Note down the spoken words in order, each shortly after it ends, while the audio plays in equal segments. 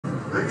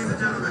Ladies and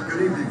gentlemen,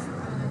 good evening.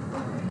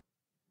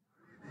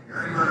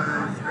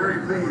 I'm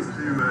very pleased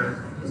to,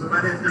 so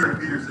my name is Derek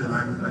Peterson.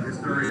 I'm a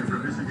historian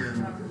from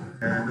Michigan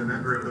and a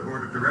member of the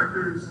board of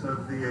directors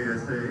of the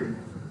ASA.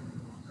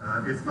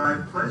 It's my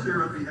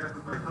pleasure on behalf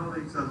of my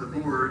colleagues on the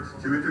board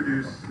to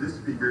introduce this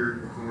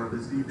speaker for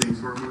this evening's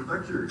Hormuud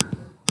Lecture.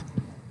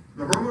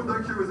 The Hormuud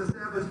Lecture was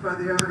established by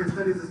the African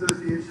Studies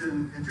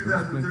Association in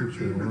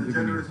 2013 with a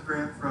generous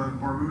grant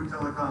from Hormuud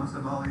Telecom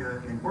Somalia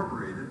Inc.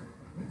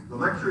 The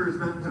lecture is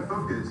meant to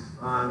focus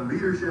on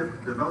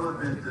leadership,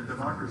 development, and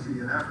democracy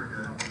in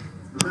Africa,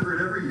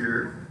 delivered every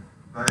year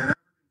by an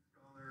African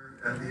scholar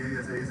at the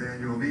ASA's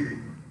annual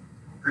meeting.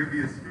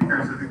 Previous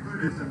speakers have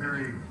included some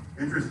very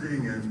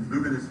interesting and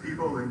luminous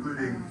people,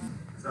 including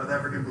South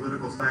African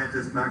political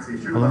scientist Maxi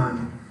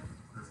Shulan,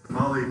 the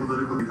Somali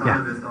political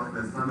economist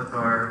Ahmed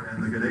Samatar,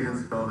 and the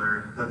Ghanaian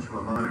scholar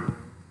Tachwa Manu.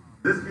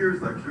 This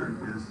year's lecture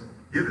is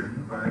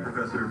given by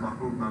Professor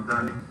Mahmoud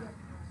Mamdani.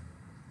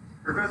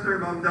 Professor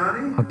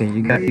Mamdani, okay,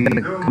 you got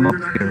no come up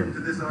introduction here to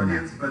this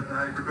audience, but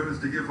I propose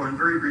to give one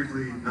very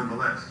briefly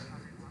nonetheless.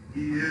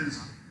 He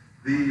is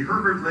the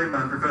Herbert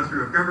Lehman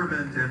Professor of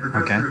Government and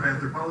Professor of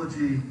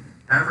Anthropology,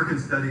 African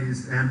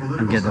Studies, and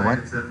Political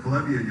Science at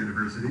Columbia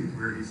University,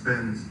 where he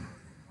spends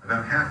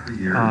about half the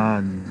year.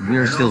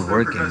 We're still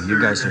working.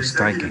 You guys are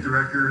striking.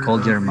 Call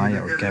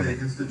Jeremiah or Kevin.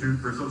 Institute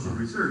for Social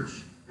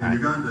Research in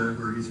Uganda,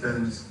 where he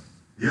spends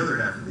the other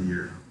half of the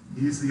year.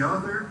 He's the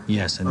author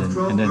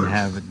and then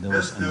have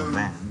those on the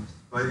van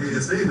by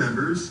ASA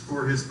members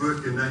for his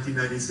book in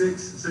 1996,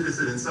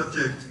 Citizen and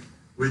Subject,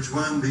 which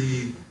won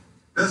the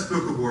Best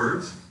Book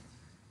Awards,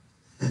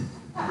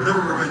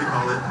 whatever we're going to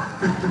call it,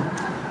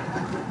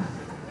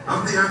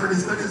 of the African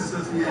Studies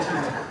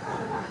Association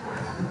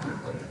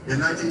in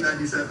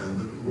 1997,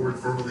 the award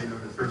formerly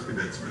known as First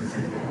Debates.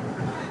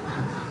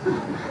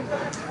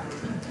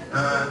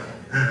 I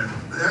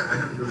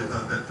haven't really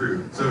thought that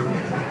through. So,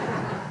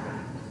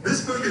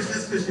 this book has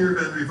just this year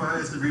been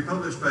revised and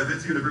republished by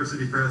Wits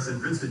University Press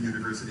and Princeton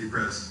University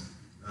Press,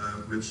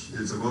 which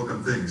is a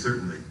welcome thing,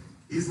 certainly.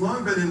 He's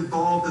long been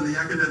involved in the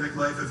academic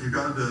life of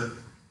Uganda,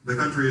 the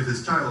country of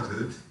his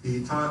childhood.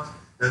 He taught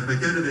at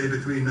Makerere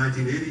between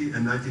 1980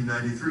 and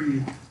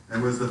 1993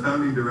 and was the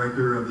founding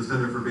director of the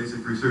Center for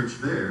Basic Research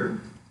there.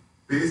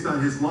 Based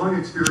on his long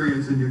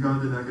experience in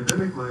Ugandan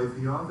academic life,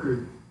 he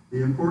authored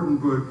the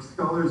important book,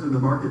 Scholars in the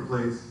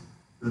Marketplace,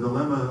 The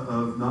Dilemma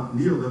of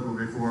Neoliberal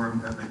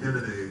Reform at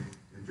Makerere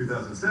in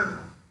 2007.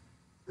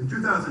 In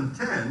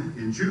 2010,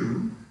 in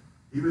June,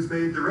 he was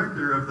made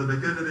director of the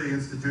Makerere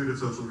Institute of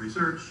Social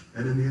Research,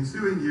 and in the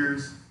ensuing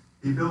years,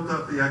 he built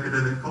up the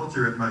academic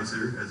culture at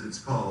MISER, as it's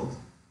called,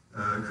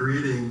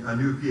 creating a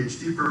new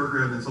PhD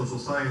program in social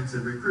science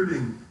and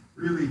recruiting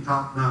really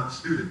top-notch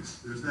students.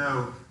 There's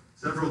now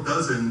several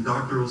dozen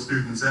doctoral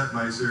students at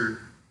MISER,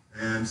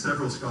 and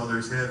several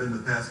scholars have in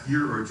the past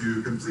year or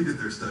two completed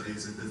their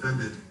studies and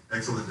defended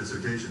excellent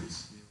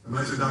dissertations. The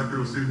MISER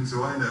doctoral students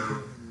who I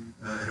know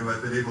and who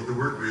I've been able to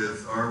work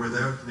with are,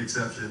 without an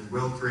exception,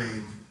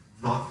 well-trained,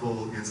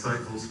 thoughtful,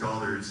 insightful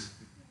scholars.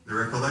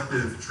 They're a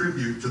collective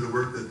tribute to the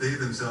work that they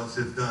themselves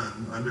have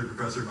done under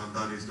Professor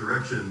Mamdani's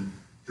direction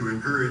to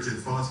encourage and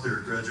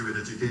foster graduate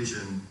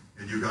education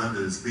in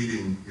Uganda's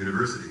leading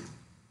university.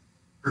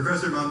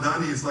 Professor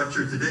Mamdani's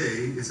lecture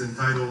today is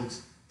entitled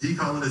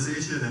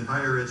Decolonization and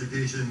Higher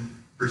Education,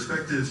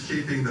 Perspectives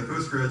Shaping the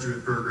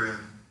Postgraduate Program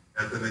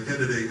at the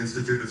Makerere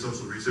Institute of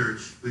Social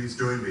Research. Please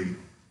join me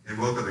in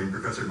welcoming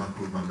Professor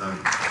Mahmoud Mamdani.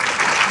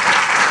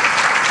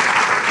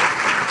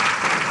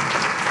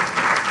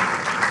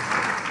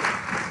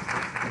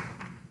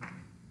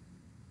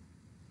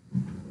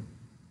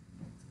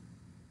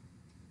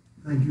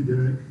 Thank you,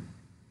 Derek.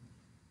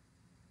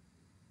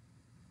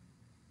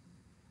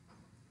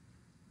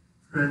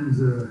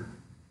 Friends,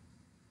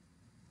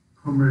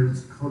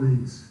 comrades,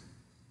 colleagues,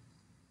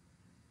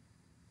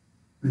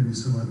 maybe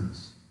some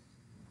others.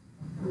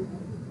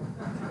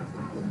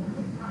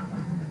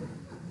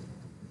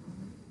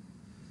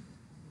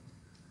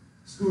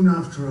 Soon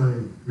after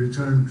I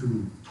returned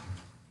to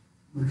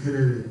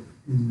Makerere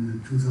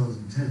in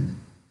 2010,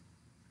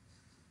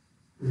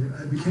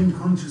 I became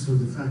conscious of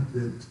the fact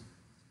that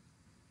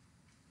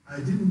I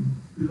didn't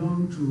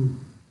belong to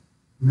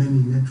many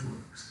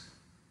networks.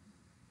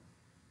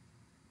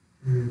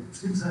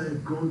 Since I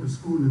had gone to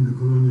school in the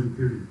colonial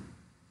period,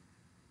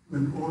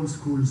 when all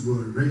schools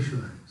were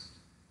racialized,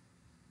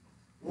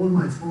 all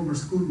my former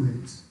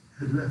schoolmates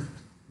had left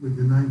with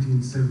the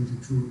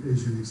 1972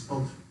 Asian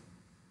expulsion,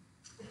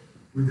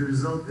 with the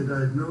result that I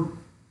had no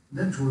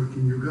network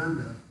in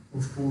Uganda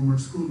of former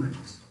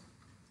schoolmates.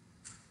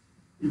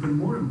 Even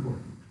more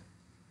important,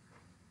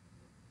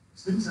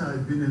 since I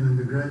had been an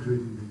undergraduate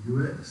in the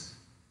US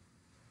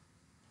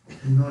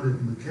and not at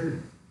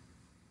Makerere,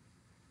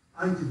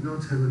 I did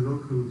not have a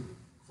local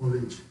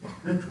college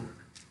network.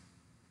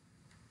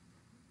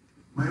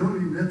 My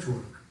only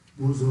network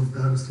was of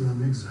Dar es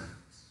Salaam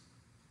exiles.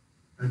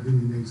 I'd been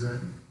in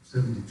exile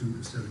 72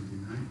 to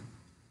 79,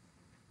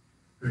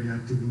 very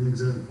active in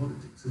exile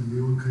politics, and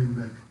we all came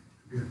back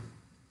together.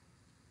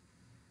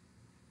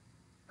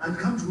 I'd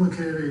come to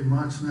Makerere in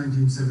March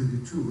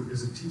 1972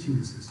 as a teaching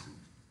assistant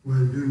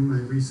while doing my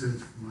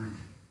research for my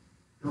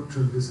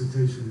doctoral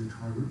dissertation at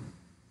Harvard.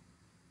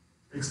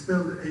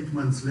 Expelled 8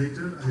 months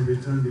later, I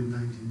returned in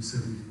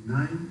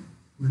 1979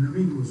 when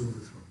Amin was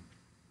overthrown.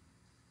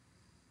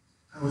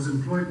 I was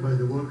employed by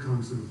the World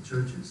Council of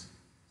Churches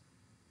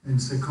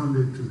and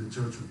seconded to the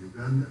Church of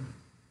Uganda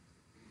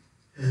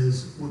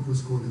as what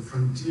was called a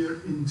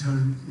frontier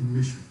intern in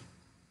mission.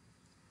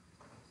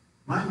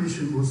 My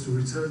mission was to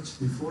research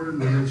the foreign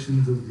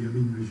relations of the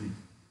Amin regime.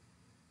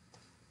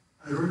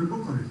 I wrote a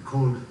book on it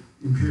called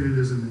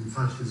Imperialism and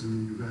Fascism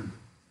in Uganda,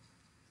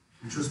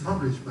 which was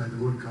published by the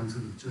World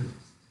Council of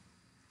Churches.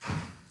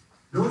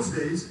 Those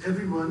days,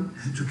 everyone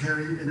had to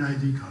carry an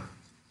ID card.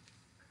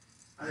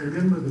 I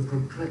remember the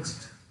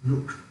perplexed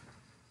look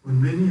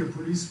on many a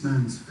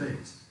policeman's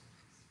face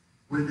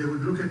when they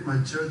would look at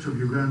my Church of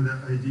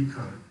Uganda ID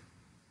card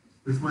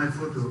with my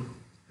photo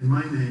and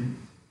my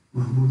name,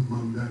 Hormuud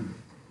Lecture.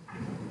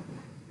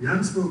 The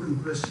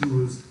unspoken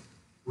question was,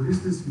 what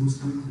is this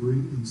Muslim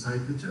doing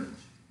inside the church?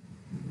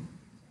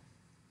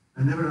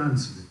 I never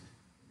answered it.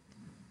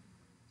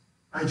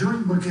 I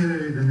joined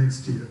Makerere the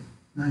next year,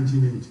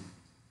 1980,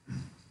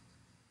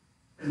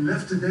 and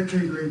left a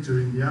decade later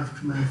in the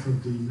aftermath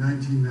of the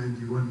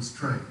 1991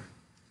 strike,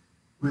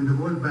 when the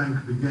World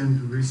Bank began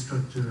to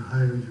restructure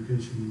higher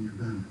education in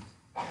Uganda.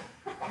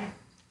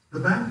 The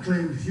bank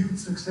claimed huge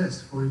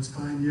success for its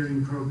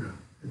pioneering program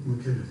at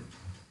Makerere,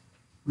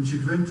 which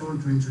it went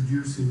on to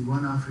introduce in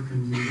one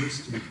African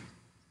university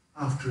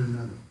after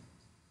another.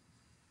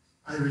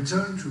 I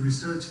returned to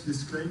research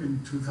this claim in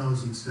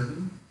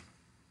 2007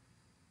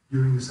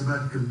 during a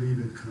sabbatical leave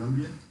at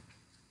Columbia.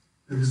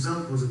 The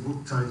result was a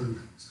book titled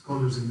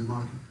Scholars in the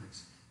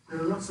Marketplace.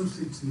 There are lots of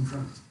seats in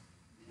front.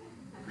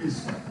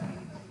 Please,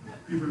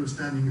 people who are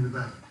standing in the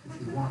back,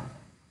 if you want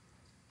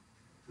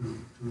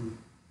to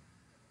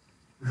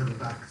have a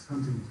back,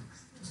 something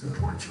to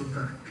support your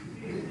back.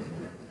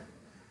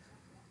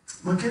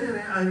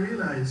 Makerere, I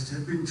realized,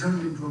 had been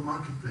turned into a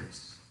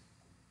marketplace.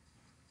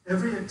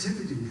 Every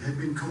activity had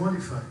been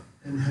commodified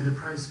and had a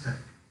price tag.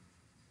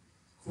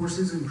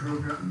 Courses and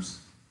programs,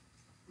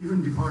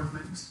 even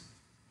departments,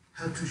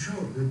 had to show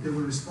that they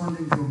were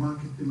responding to a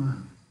market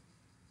demand.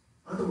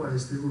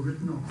 Otherwise, they were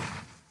written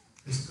off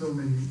as so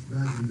many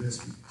bad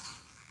investments.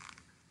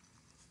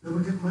 The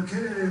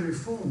Makerere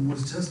reform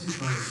was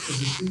justified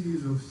as a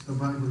series of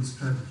survival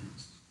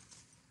strategies.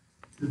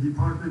 The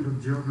Department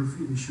of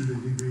Geography issued a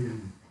degree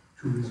in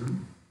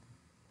tourism.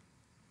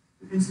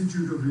 The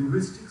Institute of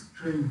Linguistics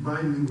trained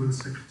bilingual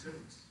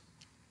secretaries.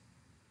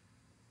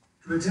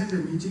 To attend a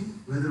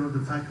meeting, whether on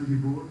the faculty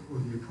board or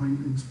the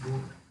appointments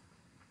board,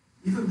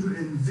 even to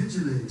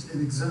invigilate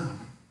an exam,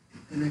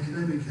 an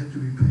academic had to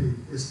be paid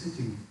a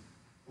sitting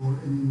or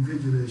an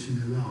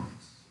invigilation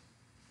allowance.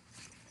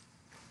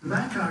 The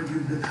bank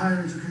argued that higher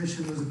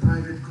education was a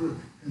private good,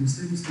 and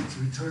since its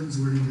returns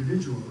were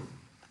individual,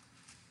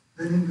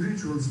 then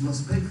individuals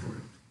must pay for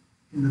it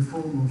in the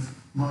form of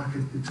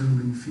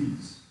market-determined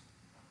fees,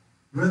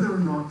 whether or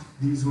not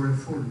these were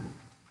affordable.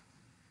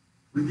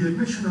 With the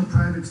admission of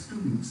private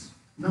students,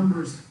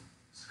 numbers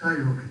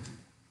skyrocketed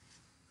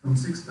from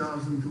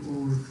 6,000 to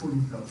over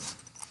 40,000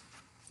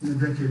 in a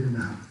decade and a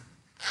half.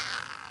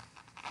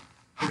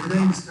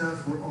 Academic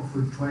staff were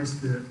offered twice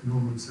their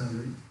normal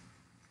salary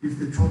if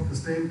they taught the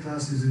same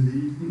classes in the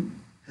evening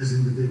as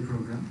in the day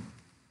program.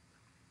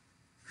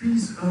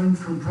 Fees earned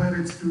from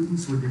private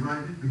students were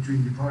divided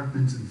between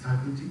departments and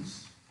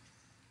faculties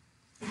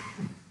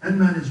and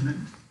management.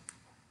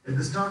 At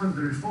the start of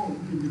the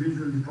reform,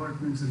 individual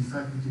departments and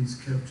faculties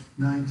kept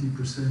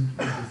 90% of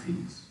the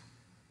fees,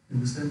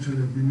 and the central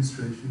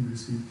administration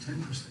received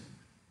 10%.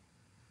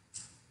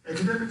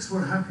 Academics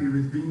were happy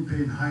with being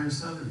paid higher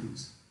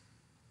salaries,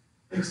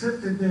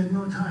 except that they had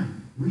no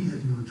time. We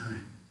had no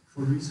time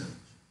for research.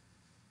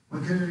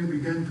 Makerere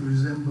began to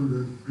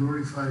resemble a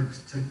glorified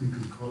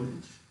technical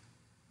college,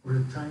 or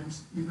at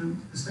times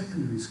even a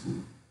secondary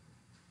school.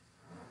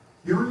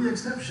 The only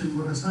exception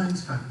were the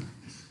science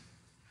faculties,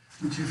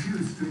 which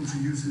refused to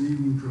introduce an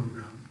evening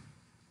program,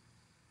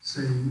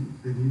 saying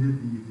they needed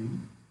the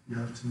evening, the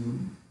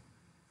afternoon,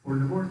 for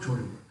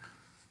laboratory work,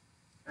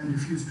 and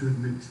refused to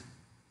admit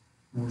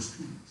more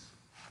students.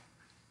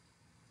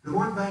 The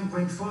World Bank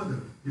went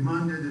further,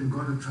 demanded and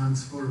got a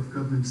transfer of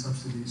government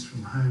subsidies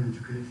from higher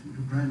education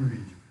to primary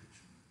education.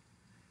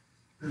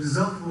 The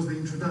result was the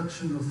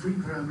introduction of free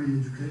primary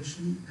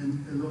education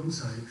and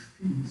alongside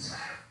fees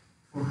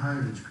for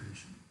higher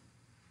education.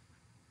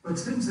 But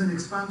since an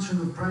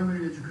expansion of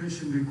primary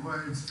education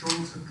required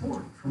strong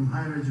support from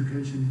higher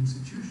education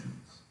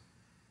institutions,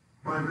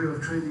 by way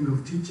of training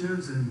of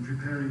teachers and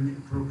preparing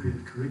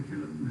appropriate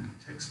curriculum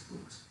and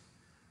textbooks,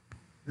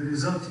 the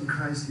resulting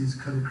crises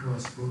cut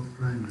across both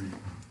primary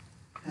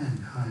and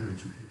higher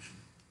education.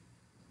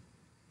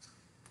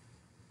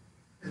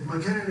 At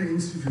Makerere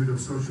Institute of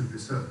Social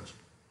Research,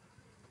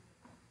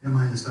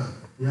 MISR,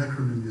 the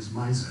acronym is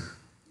MISR.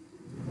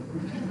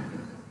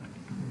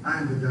 I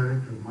am the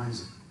director of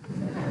MISR.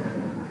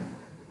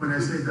 When I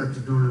say that to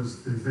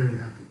donors, they're very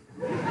happy.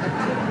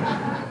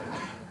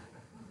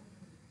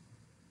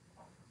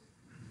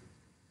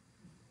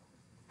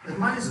 At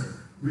Miser,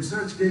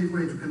 research gave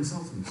way to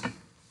consultancy.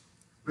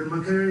 When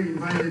Makere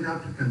invited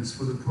applicants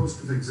for the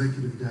post of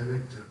executive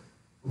director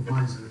of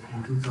Miser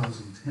in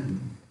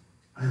 2010,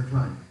 I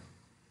applied.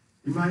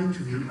 In my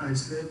interview, I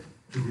said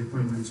to the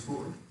Appointments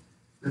Board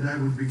that I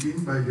would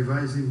begin by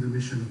devising the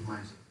mission of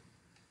Miser,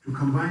 to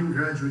combine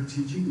graduate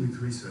teaching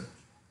with research.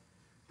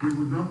 We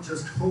would not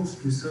just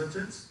host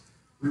researchers,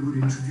 we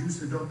would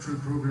introduce a doctoral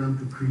program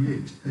to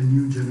create a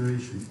new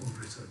generation of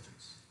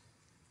researchers.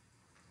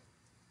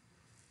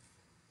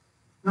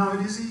 Now,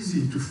 it is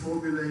easy to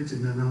formulate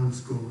and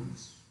announce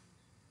goals,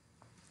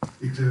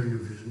 declare your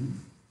vision,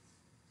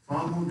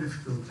 far more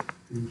difficult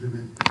to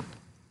implement them.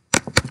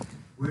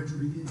 Where to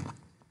begin?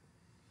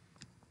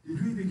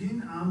 Did we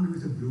begin armed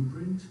with a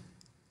blueprint,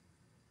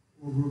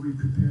 or were we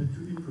prepared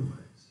to improvise?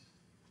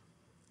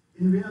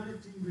 In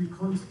reality, we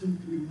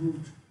constantly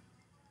moved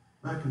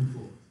back and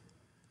forth,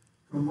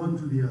 from one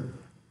to the other.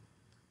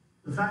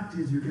 The fact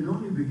is, you can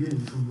only begin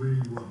from where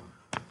you are,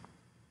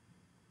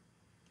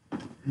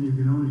 and you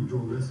can only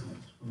draw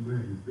lessons from where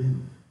you've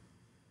been.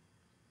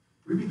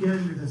 We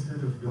began with a set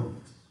of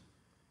don'ts.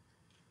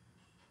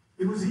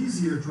 It was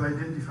easier to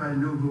identify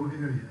no-go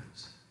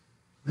areas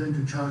than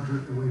to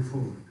charter a way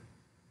forward.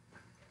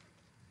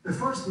 The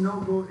first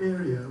no-go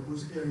area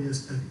was area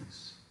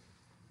studies.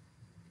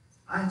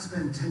 I had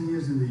spent 10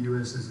 years in the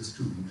US as a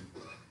student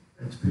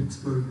at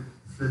Pittsburgh,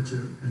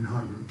 Fletcher, and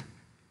Harvard,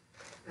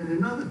 and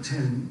another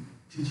 10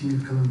 teaching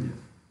at Columbia.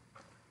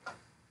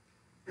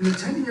 In the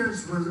 10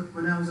 years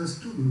when I was a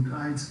student,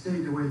 I had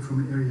stayed away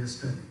from area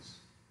studies.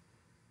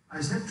 I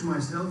said to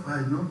myself I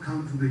had not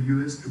come to the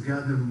US to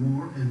gather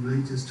more and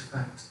latest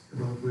facts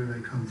about where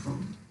I come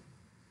from.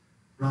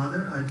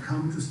 Rather, I'd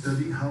come to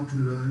study how to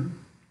learn,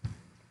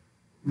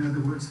 in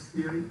other words,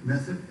 theory,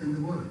 method, and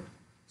the word.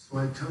 So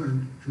I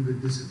turned to the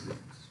disciplines.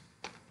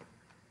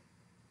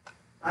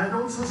 I had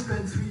also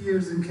spent 3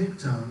 years in Cape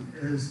Town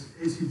as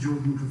A.C.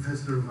 Jordan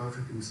Professor of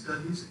African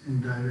Studies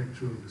and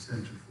Director of the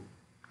Center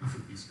for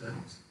African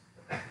Studies.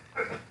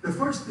 The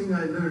first thing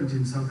I learned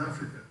in South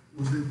Africa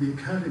was that the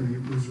academy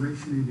was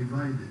racially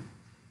divided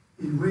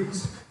in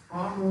ways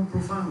far more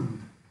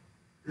profound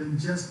than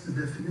just the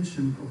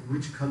definition of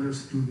which color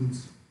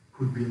students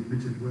could be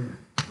admitted where.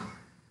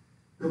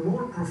 The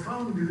more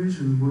profound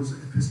division was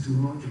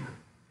epistemological.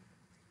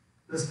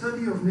 The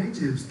study of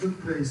natives took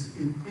place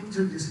in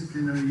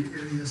interdisciplinary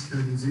area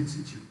studies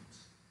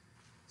institutes,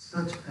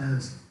 such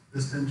as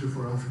the Center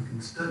for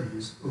African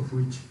Studies, of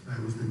which I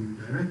was the new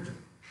director.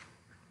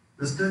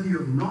 The study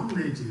of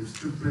non-natives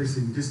took place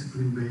in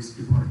discipline-based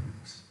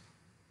departments.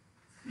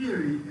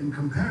 Theory and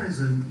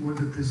comparison were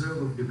the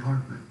preserve of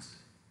departments.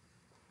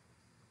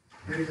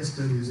 Area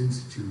Studies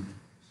Institute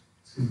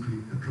simply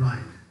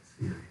applied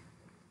theory.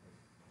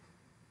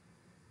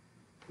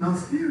 Now,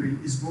 theory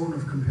is born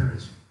of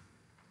comparison.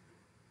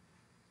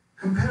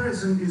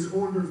 Comparison is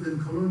older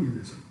than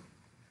colonialism,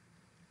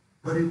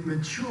 but it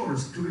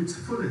matures to its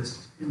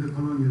fullest in the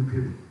colonial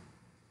period.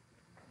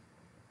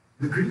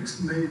 The Greeks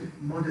made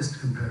modest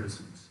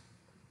comparisons,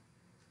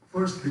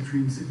 first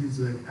between cities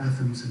like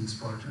Athens and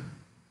Sparta.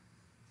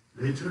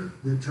 Later,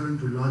 they turned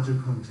to larger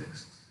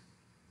contexts,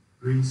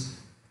 Greece,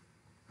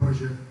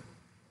 Persia,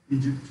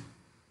 Egypt.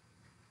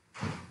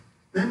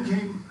 Then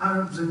came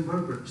Arabs and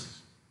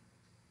Berbers.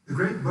 The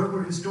great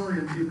Berber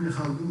historian Ibn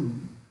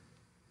Khaldun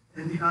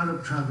and the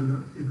Arab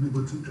traveler Ibn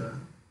Battuta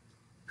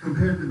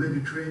compared the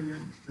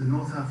Mediterranean, the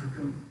North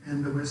African,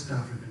 and the West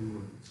African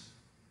worlds.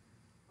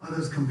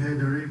 Others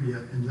compared Arabia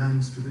and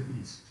lands to the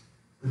east,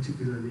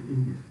 particularly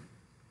India.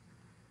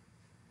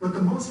 But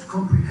the most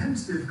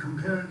comprehensive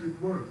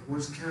comparative work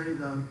was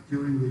carried out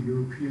during the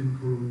European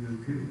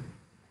colonial period.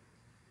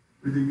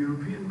 With the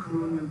European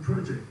colonial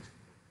project,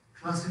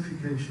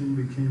 classification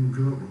became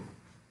global.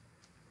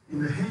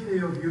 In the heyday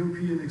of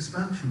European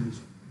expansionism,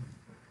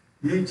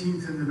 the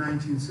 18th and the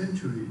 19th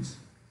centuries,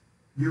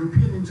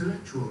 European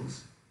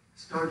intellectuals,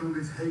 starting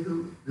with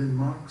Hegel, then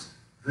Marx,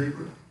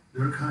 Weber,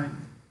 Durkheim,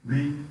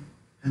 Maine,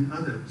 and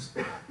others,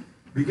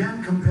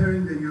 began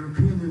comparing the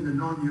European and the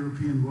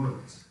non-European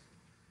worlds.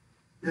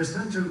 Their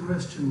central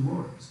question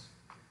was,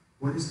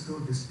 what is so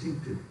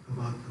distinctive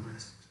about the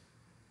West?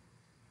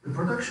 The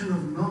production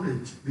of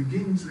knowledge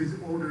begins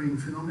with ordering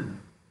phenomena.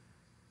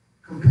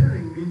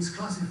 Comparing means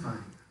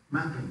classifying,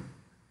 mapping.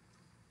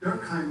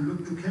 Durkheim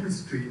looked to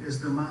chemistry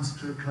as the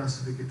master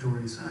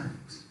classificatory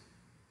science.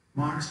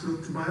 Marx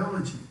looked to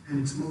biology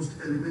and its most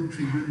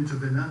elementary unit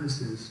of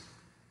analysis,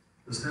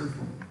 the cell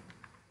phone.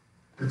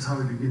 That's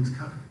how he begins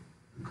capital.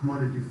 The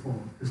commodity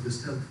form is the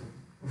cell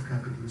phone of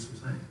capitalist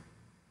society.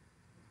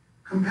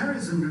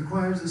 Comparison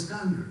requires a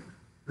standard,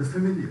 the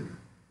familiar,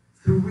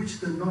 through which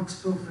the not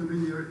so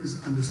familiar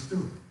is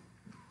understood,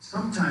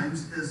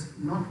 sometimes as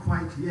not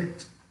quite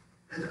yet,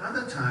 at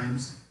other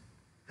times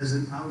as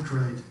an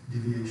outright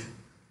deviation.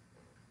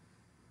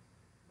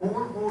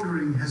 All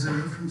ordering has a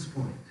reference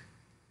point.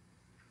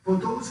 For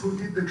those who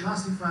did the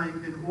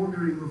classifying and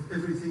ordering of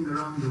everything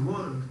around the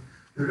world,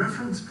 the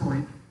reference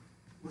point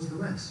was the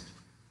West,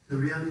 the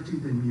reality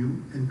they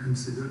knew and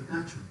considered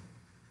natural.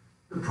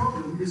 The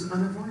problem is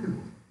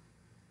unavoidable.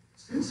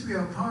 Since we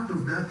are part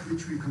of that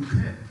which we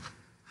compare,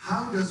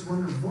 how does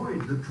one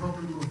avoid the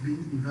problem of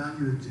being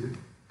evaluative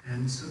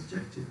and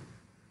subjective?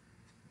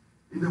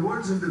 In the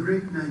words of the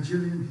great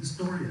Nigerian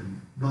historian,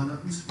 Bala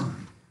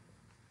Usman,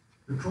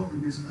 the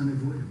problem is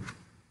unavoidable.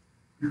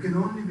 You can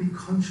only be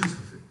conscious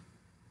of it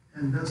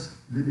and thus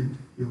limit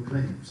your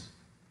claims.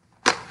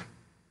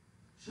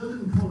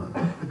 Sheldon Pollock,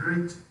 a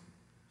great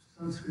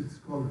Sanskrit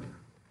scholar,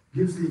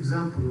 gives the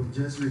example of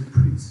Jesuit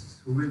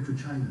priests who went to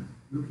China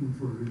looking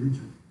for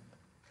religion.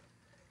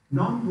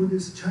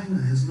 Non-Buddhist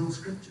China has no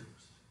scriptures,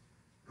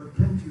 but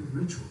plenty of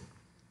ritual.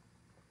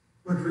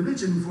 But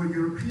religion for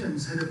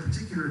Europeans had a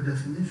particular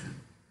definition.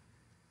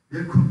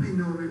 There could be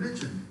no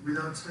religion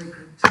without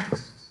sacred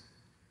texts.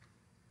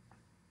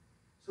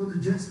 So the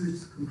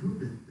Jesuits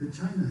concluded that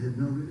China had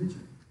no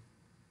religion.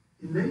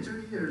 In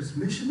later years,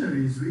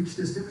 missionaries reached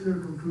a similar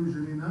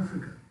conclusion in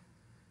Africa,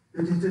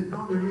 that it had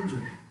no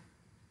religion,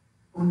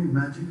 only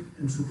magic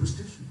and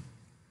superstition.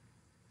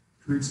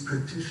 To its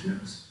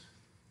practitioners,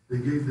 they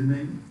gave the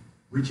name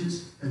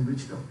witches and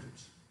witch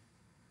doctors.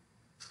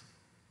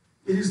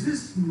 It is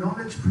this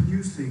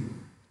knowledge-producing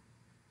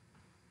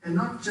and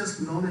not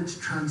just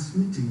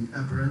knowledge-transmitting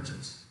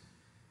apparatus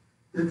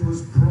that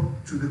was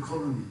brought to the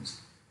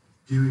colonies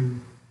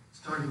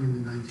starting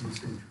in the 19th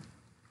century.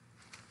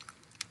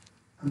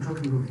 I'm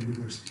talking about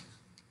universities.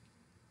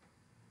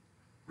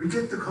 We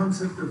get the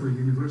concept of a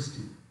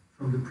university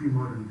from the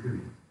pre-modern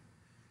period.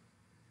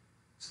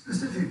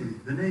 Specifically,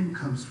 the name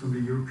comes from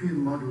the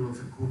European model of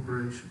a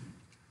corporation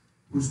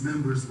whose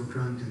members were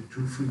granted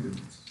two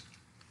freedoms: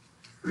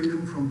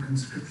 freedom from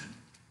conscription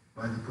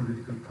by the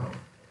political power,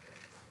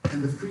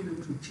 and the freedom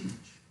to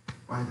teach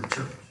by the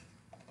church.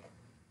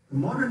 The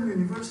modern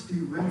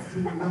university went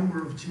through a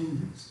number of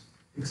changes,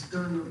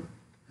 external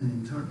and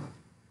internal.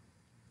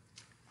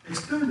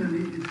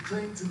 Externally, it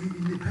claimed to be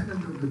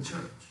independent of the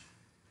church,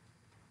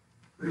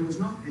 but it was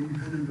not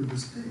independent of the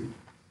state.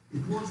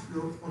 It was,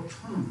 though,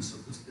 autonomous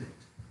of the state.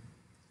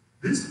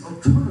 This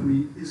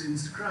autonomy is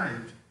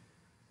inscribed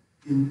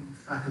in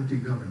faculty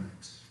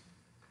governance.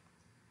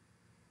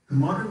 The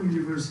modern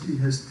university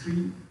has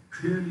three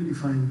clearly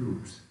defined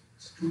groups: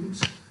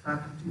 students,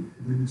 faculty,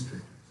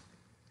 administrators.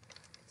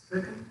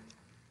 Second,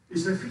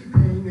 it's a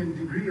fee-paying and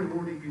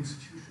degree-awarding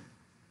institution.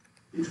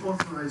 It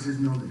authorizes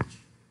knowledge.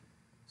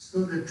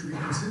 So that to be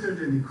considered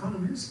an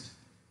economist,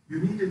 you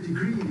need a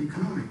degree in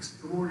economics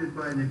awarded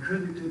by an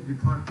accredited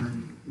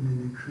department in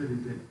an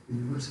accredited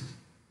university.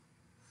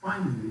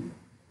 Finally,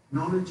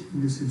 knowledge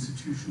in this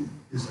institution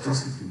is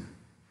disciplinary.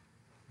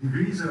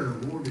 Degrees are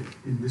awarded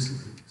in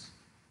disciplines,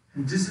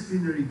 and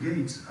disciplinary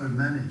gates are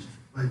managed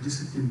by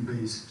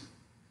discipline-based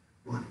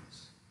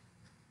bodies.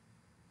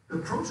 The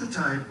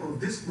prototype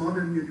of this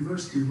modern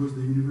university was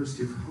the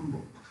University of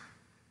Humboldt,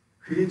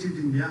 created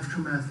in the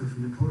aftermath of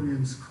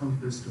Napoleon's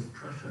conquest of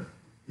Prussia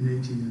in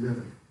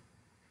 1811.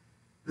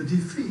 The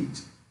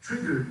defeat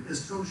triggered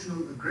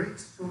a great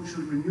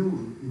social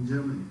renewal in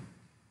Germany,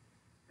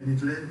 and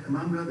it led,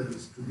 among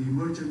others, to the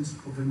emergence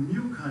of a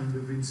new kind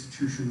of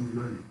institution of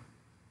learning,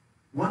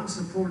 one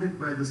supported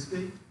by the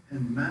state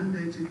and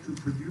mandated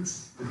to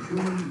produce the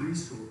human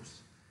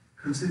resource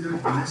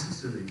considered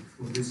necessary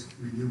for this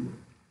renewal.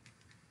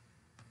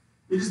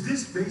 It is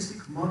this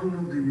basic model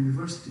of the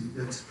university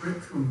that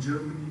spread from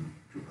Germany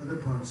to other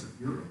parts of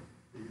Europe,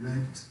 the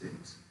United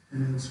States,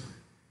 and elsewhere.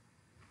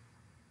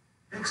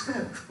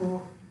 Except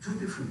for two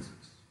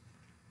differences.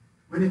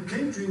 When it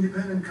came to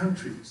independent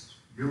countries,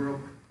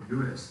 Europe,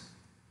 US,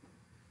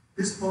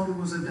 this model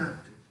was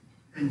adapted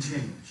and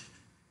changed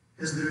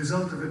as the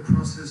result of a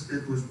process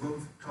that was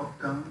both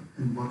top-down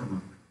and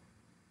bottom-up.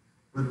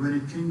 But when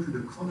it came to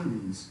the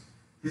colonies,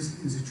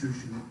 this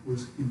institution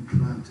was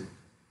implanted,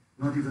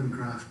 not even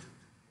grafted,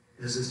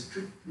 as a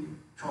strictly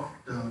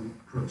top-down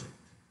project.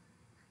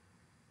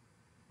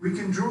 We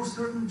can draw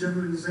certain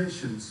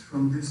generalizations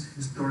from this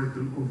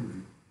historical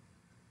overview.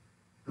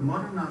 The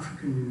modern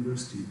African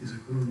university is a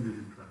colonial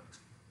implant.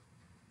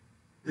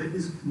 There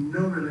is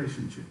no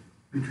relationship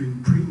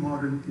between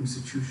pre-modern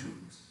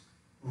institutions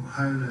or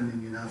higher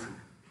learning in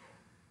Africa,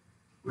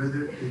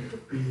 whether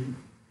it be in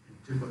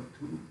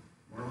Timbuktu,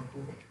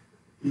 Morocco,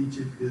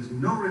 Egypt. There's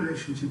no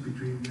relationship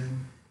between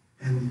them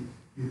and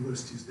the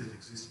universities that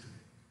exist today.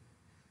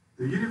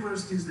 The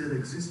universities that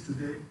exist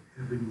today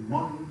have been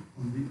modeled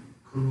on the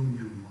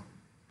colonial model.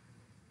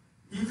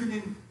 Even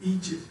in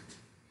Egypt,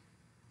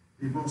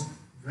 the most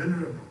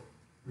venerable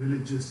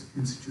religious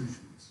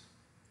institutions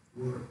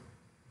were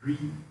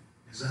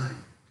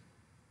redesigned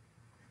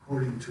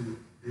according to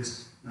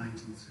this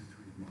 19th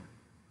century model.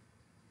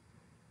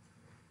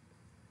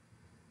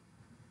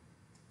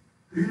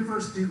 The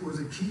university was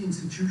a key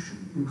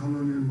institution in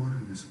colonial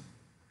modernism,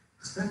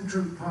 a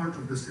central part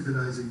of the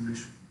civilizing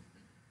mission.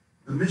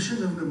 The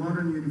mission of the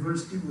modern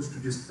university was to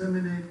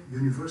disseminate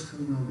universal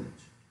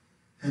knowledge,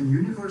 and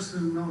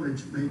universal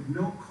knowledge made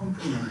no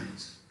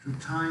compromise to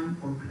time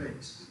or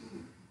place.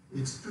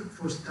 It stood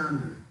for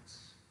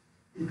standards.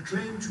 It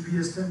claimed to be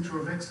a center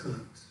of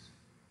excellence,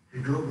 a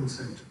global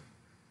center.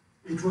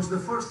 It was the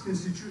first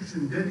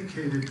institution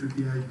dedicated to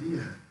the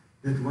idea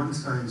that one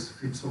size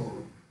fits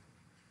all.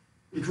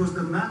 It was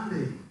the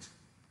mandate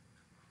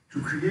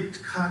to create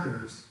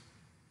cadres.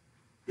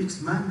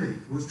 Its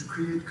mandate was to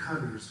create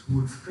cadres who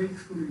would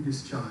faithfully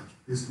discharge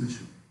this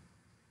mission.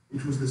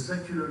 It was the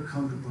secular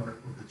counterpart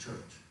of the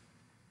church.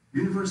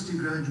 University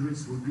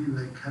graduates would be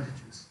like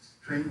catechists,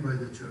 trained by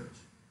the church,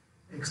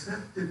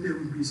 except that they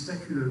would be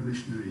secular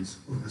missionaries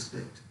of the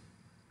state.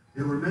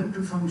 They were meant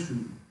to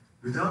function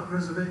without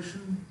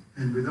reservation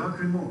and without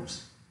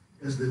remorse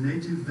as the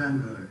native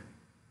vanguard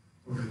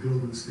of a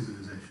global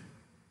civilization.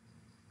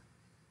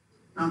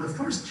 Now, the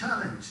first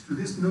challenge to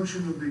this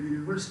notion of the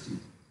university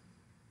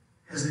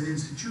as an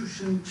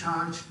institution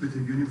charged with a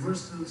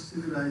universal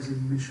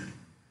civilizing mission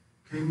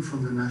came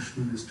from the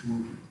nationalist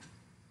movement.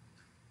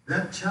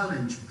 That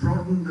challenge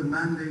broadened the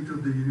mandate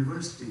of the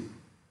university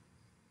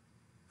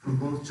from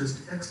both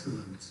just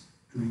excellence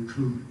to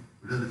include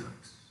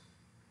relevance.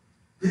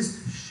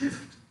 This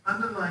shift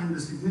underlined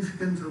the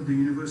significance of the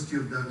University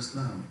of Dar es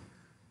Salaam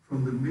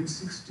from the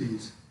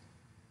mid-60s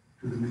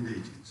to the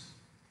mid-80s.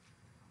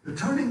 The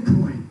turning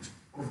point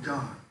of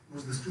Dar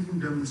was the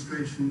student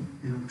demonstration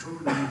in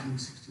October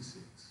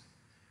 1966,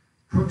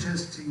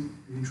 protesting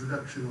the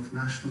introduction of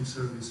national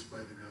service by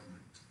the government.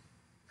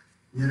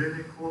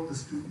 Nyerere called the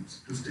students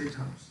to State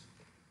House.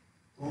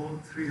 All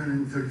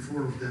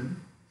 334 of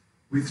them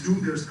withdrew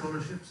their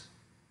scholarships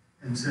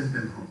and sent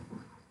them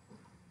home.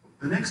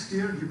 The next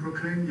year, he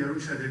proclaimed the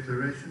Arusha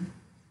Declaration,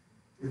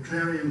 a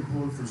clarion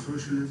call for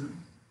socialism,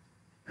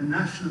 and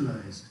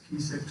nationalized key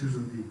sectors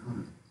of the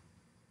economy.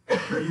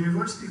 The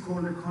university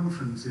called a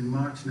conference in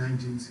March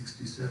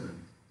 1967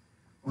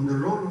 on the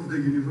role of the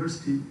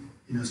university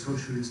in a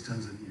socialist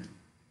Tanzania.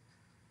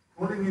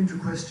 Calling into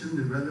question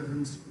the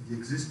relevance of the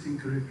existing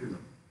curriculum,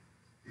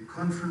 the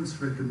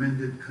conference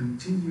recommended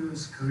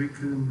continuous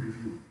curriculum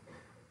review.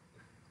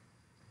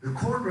 The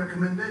core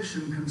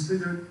recommendation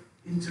considered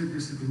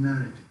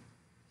interdisciplinarity.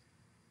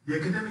 The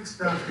academic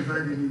staff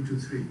divided into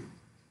three.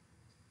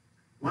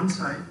 One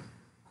side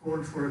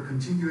called for a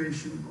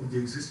continuation of the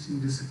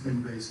existing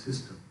discipline-based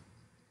system,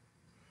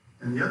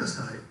 and the other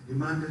side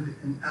demanded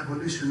an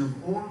abolition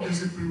of all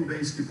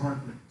discipline-based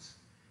departments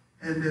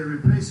and their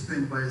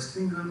replacement by a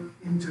single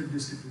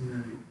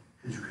interdisciplinary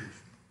education.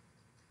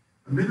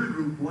 A middle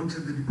group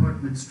wanted the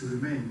departments to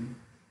remain,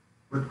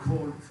 but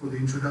called for the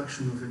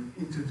introduction of an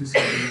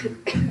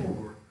interdisciplinary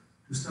core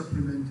to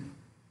supplement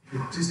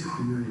a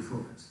disciplinary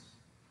focus.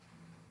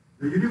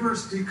 The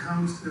University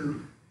Council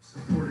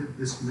supported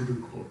this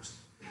middle course.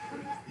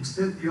 It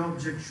said the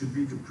object should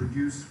be to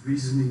produce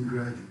reasoning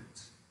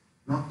graduates,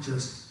 not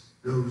just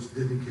those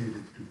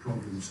dedicated to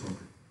problem solving.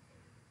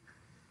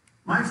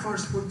 My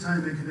first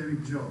full-time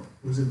academic job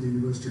was at the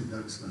University of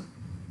Dar es Salaam.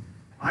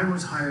 I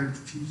was hired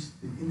to teach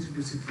the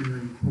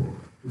interdisciplinary core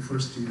to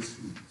first-year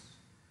students.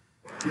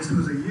 This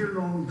was a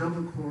year-long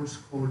double course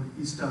called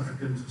East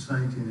African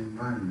Society and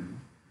Environment,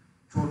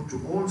 taught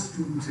to all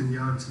students in the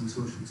arts and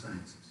social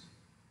sciences.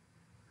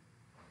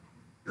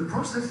 The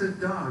process at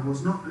Dar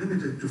was not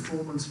limited to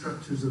formal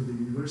structures of the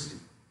university.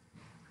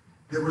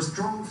 There was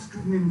strong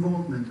student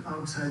involvement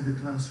outside the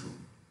classroom,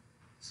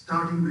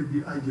 starting with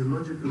the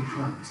ideological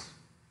class,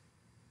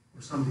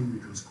 or something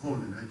which was called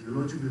an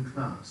ideological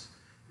class,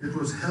 that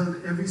was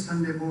held every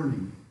Sunday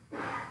morning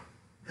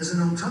as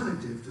an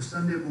alternative to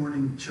Sunday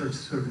morning church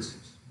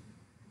services.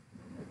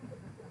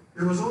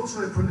 There was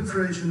also a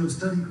proliferation of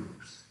study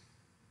groups.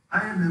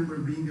 I remember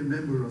being a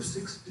member of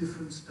 6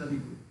 different study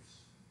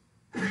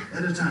groups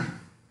at a time,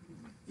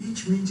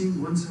 each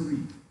meeting once a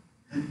week,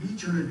 and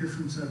each on a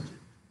different subject.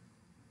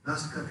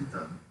 Das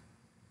Kapital,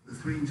 the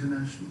 3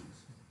 internationals,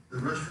 the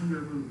Russian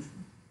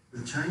Revolution,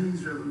 the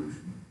Chinese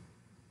Revolution,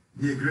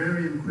 the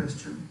agrarian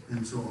question,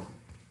 and so on.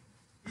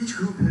 Each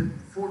group had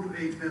 4 to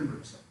 8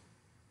 members.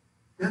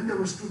 Then there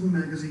were student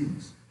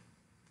magazines.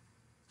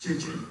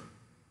 Cheche,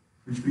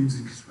 which means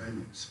in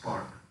Kiswahili,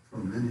 spark,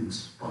 from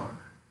Lenin's spark.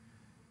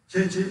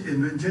 Cheche,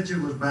 and when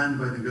Cheche was banned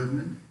by the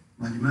government,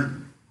 Maji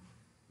Maji,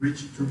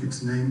 which took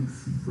its name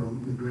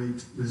from the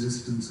great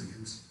resistance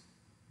against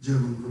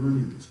German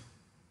colonialism.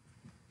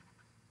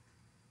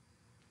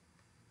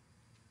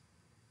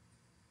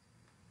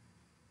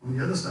 On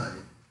the other side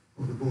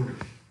of the border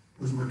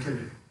was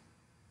Makerere.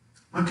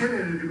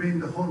 Makerere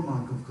remained the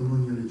hallmark of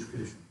colonial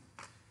education,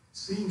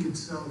 seeing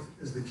itself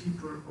as the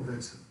keeper of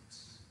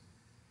excellence.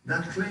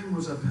 That claim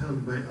was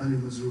upheld by Ali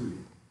Mazrui,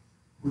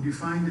 who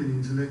defined an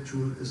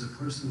intellectual as a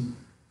person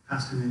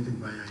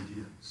fascinated by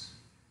ideas.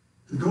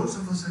 To those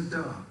of us at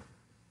Dar,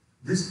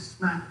 this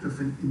smacked of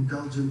an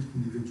indulgent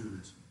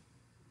individualism,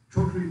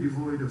 totally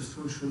devoid of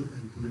social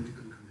and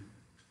political commitment.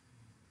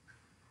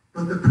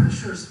 But the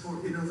pressures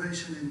for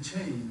innovation and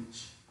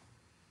change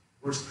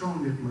were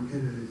strong at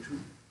Makerere too,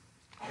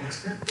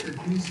 except that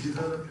these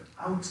developed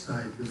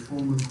outside the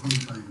formal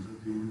confines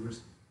of the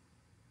university.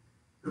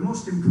 The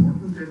most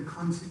important and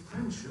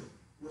consequential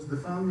was the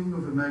founding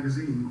of a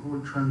magazine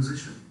called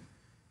Transition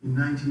in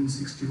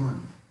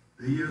 1961,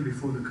 the year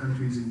before the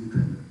country's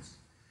independence,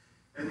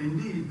 and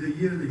indeed the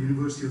year the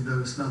University of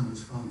Dar es Salaam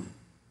was founded.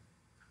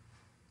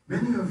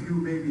 Many of you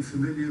may be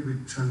familiar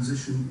with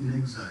Transition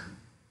in Exile,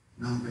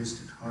 now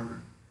based at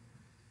Harvard,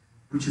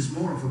 which is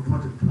more of a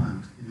potted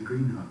plant in a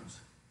greenhouse.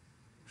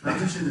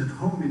 Transition at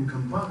home in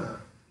Kampala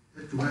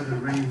had to weather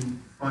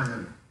rain,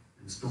 fire,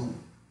 and storm.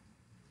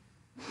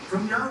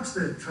 From the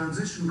outset,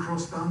 Transition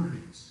crossed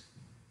boundaries.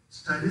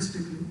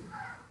 Stylistically,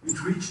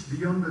 it reached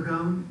beyond the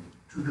gown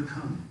to the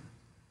tongue.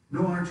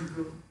 No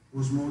article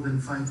was more than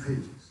 5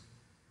 pages.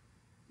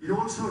 It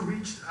also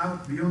reached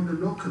out beyond the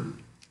local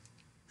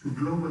to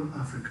global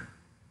Africa.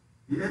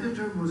 The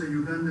editor was a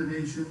Ugandan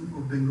Asian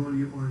of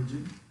Bengali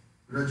origin,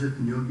 Rajat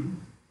Nyogi.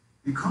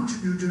 The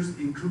contributors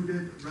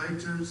included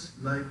writers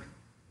like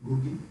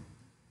Gugi,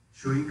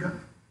 Shoika,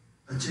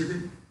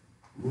 Achebe,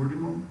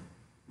 Gordimon,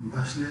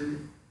 Mbashlele,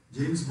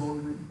 James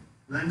Baldwin,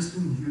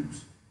 Langston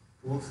Hughes,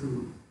 Paul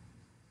Thoreau.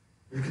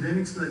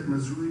 Academics like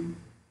Mazrui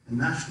and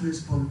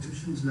nationalist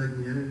politicians like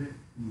Nyerere,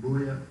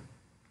 Mboya,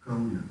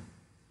 Kaunda.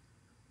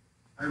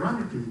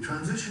 Ironically,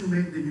 Transition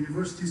made the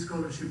university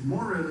scholarship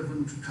more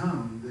relevant to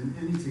town than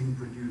anything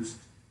produced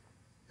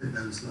at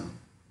Dar es Salaam.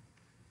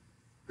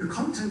 The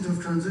content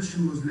of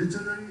Transition was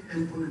literary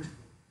and political.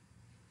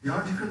 The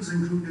articles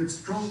included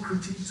strong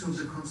critiques of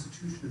the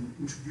Constitution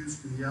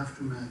introduced in the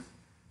aftermath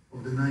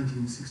of the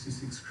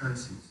 1966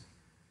 crisis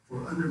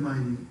for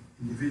undermining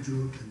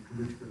individual and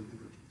political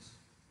liberties.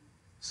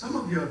 Some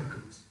of the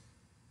articles,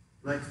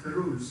 like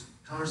Thoreau's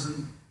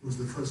Tarzan was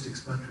the first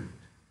expatriate,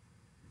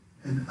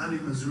 and Ali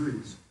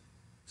Mazroui's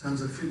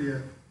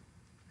Tanzaphilia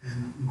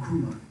and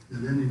Nkrumah, the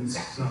Lenin's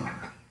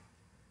Tsar,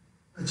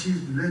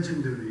 achieved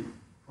legendary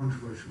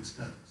controversial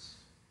status.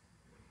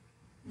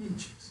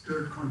 Each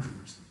stirred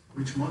controversy,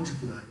 which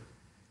multiplied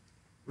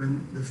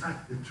when the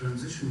fact that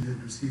Transition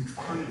had received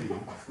funding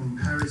from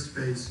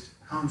Paris-based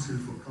Council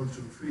for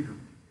Cultural Freedom,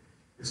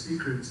 a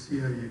secret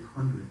CIA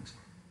conduit,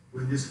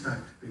 when this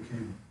fact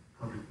became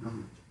public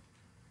knowledge.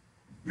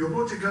 The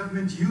Obote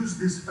government used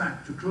this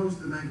fact to close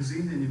the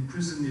magazine and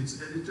imprison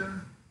its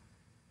editor,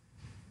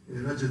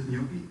 Rajat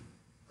Nyogi,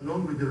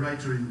 along with the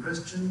writer in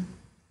question,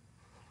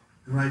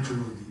 the writer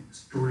of the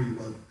story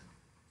about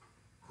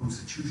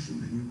Constitution,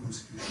 the new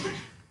Constitution,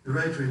 the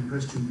writer in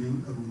question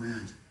being Abu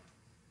Mayaj.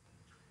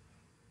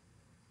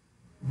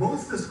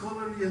 Both the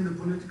scholarly and the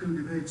political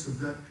debates of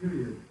that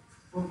period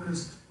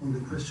focused on the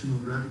question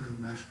of radical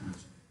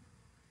nationalism.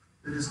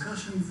 The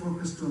discussion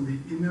focused on the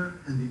inner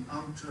and the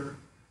outer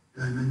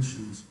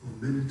dimensions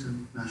of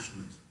militant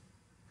nationalism.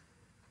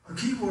 A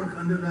key work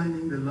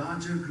underlining the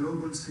larger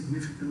global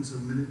significance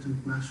of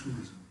militant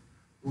nationalism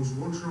was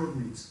Walter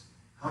Rodney's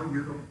How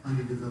Europe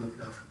Underdeveloped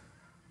Africa.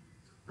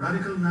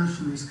 Radical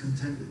nationalists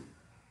contended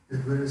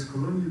that whereas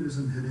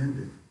colonialism had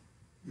ended,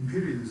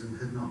 imperialism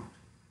had not.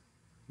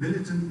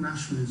 Militant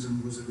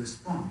nationalism was a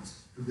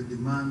response to the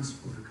demands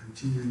of a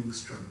continuing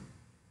struggle.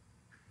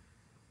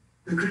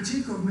 The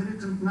critique of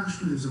militant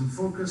nationalism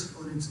focused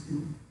on its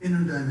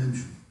inner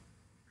dimension.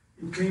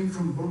 It came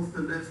from both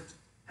the left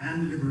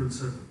and liberal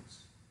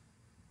circles.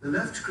 The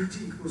left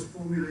critique was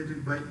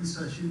formulated by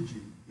Issa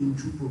Shilji in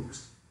 2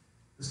 books,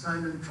 The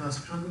Silent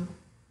Class Struggle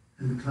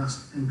and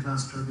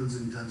Class Struggles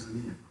in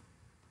Tanzania.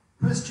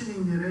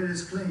 Questioning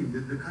Nyerere's claim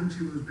that the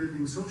country was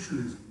building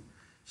socialism,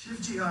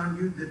 Shilji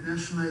argued that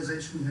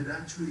nationalization had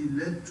actually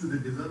led to the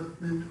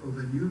development of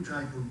a new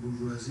type of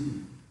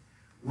bourgeoisie,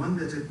 one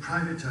that had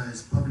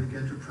privatized public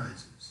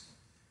enterprises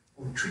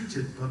or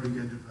treated public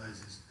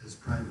enterprises as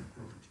private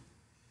property.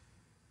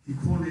 He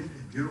called it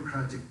a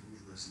bureaucratic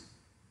bourgeoisie.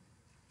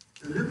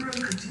 The liberal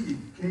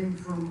critique came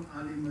from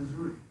Ali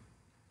Mazrui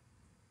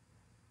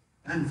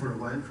and for a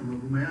while from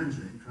Abu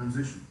Mayanja in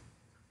Transition.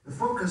 The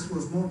focus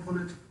was more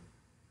political.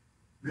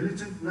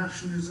 Militant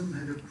nationalism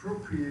had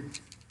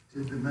appropriated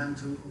the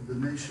mantle of the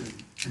nation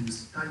and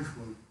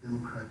stifled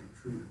democratic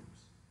freedoms.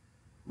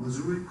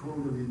 Mazrui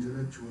called on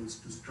intellectuals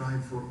to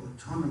strive for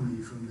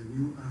autonomy from the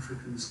new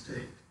African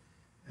state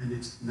and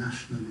its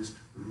nationalist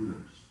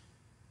rulers.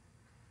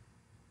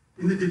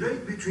 In the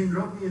debate between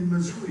Rodney and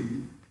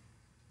Mazrui,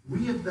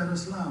 we at Dar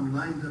es Salaam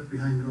lined up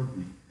behind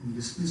Rodney and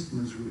dismissed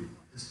Mazrui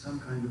as some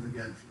kind of a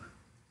gadfly.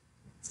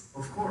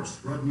 Of course,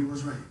 Rodney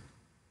was right.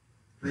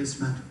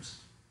 Place matters.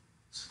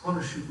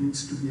 Scholarship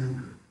needs to be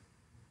anchored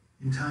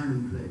in time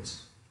and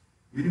place.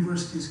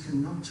 Universities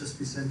cannot just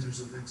be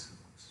centers of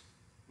excellence.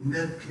 In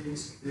that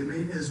case, they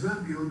may as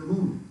well be on the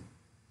moon,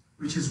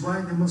 which is why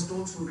they must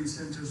also be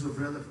centers of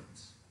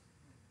relevance.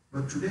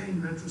 But today,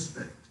 in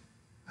retrospect,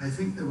 I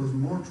think there was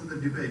more to the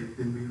debate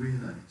than we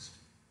realized.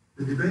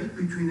 The debate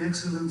between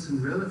excellence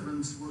and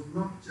relevance was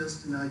not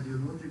just an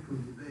ideological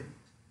debate.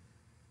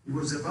 It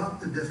was about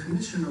the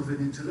definition of an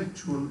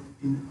intellectual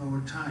in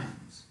our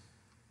times.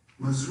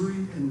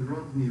 Mazrui and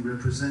Rodney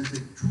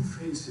represented 2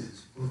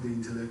 faces of the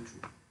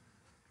intellectual,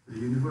 the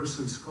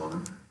universal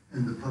scholar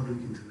and the public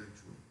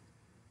intellectual.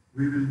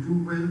 We will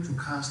do well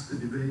to cast the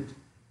debate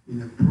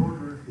in a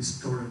broader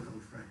historical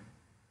frame.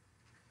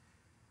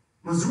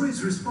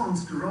 Mazrui's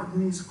response to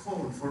Rodney's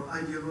call for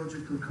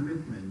ideological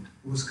commitment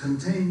was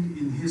contained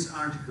in his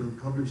article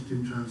published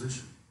in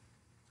Transition.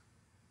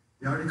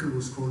 The article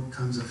was called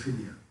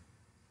Tanzaphilia.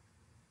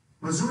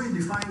 Mazrui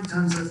defined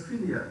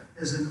Tanzaphilia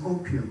as an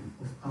opium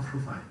of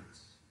Afrofibers.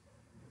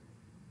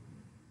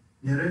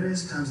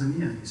 Nyerere's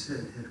Tanzania, he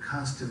said, had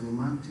cast a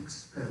romantic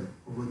spell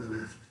over the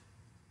left.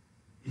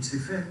 Its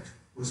effect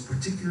was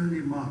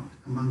particularly marked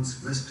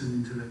amongst Western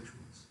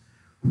intellectuals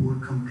who were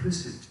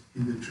complicit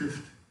in the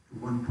drift to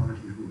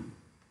one-party rule.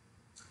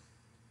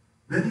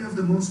 Many of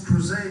the most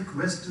prosaic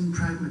Western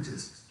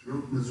pragmatists,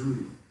 wrote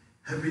Mazrui,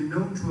 have been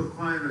known to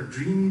acquire a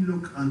dreamy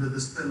look under the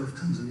spell of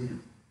Tanzania.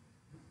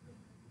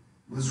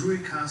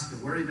 Mazrui cast a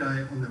worried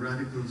eye on the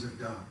radicals at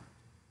Dar,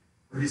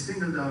 but he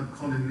singled out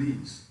Colin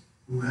Lees,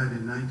 who had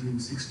in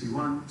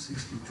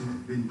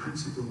 1961-62 been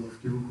principal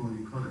of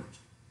Kivukoni College,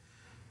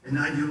 an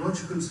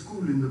ideological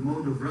school in the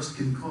mode of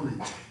Ruskin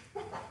College,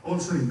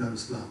 also in Dar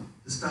es Salaam,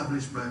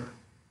 established by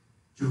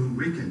Joan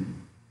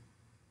Wicken,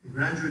 a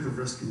graduate of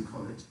Ruskin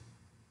College,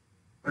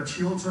 but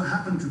she also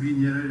happened to be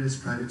Nyerere's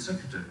private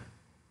secretary.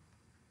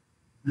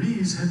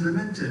 Lees had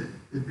lamented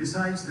that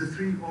besides the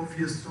three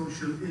obvious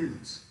social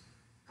ills,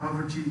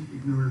 poverty,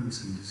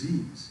 ignorance, and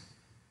disease,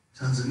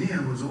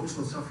 Tanzania was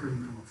also suffering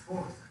from a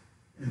fourth,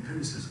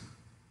 empiricism.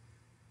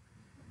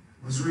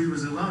 Mazrui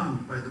was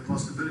alarmed by the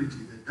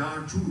possibility that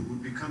Dar too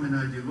would become an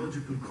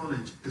ideological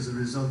college as a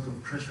result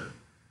of pressure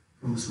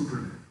from a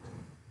super-left.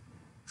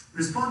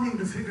 Responding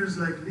to figures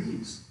like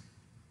Lees,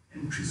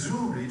 and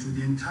presumably to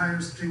the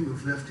entire string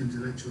of left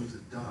intellectuals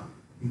at Dar,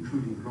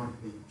 including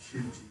Rodney,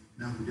 Shivji,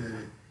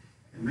 Nagudere,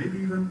 and maybe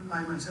even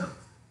I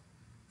myself,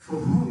 for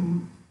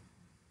whom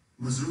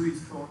Mazrui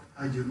thought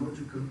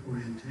ideological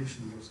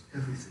orientation was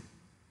everything.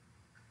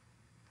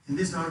 In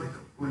this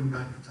article, going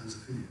back to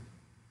Tanzaphilia,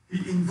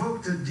 he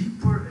invoked a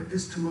deeper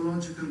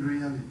epistemological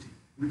reality,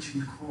 which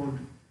he called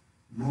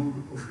mode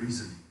of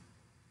reasoning.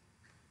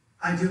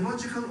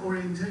 Ideological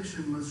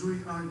orientation,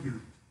 Mazrui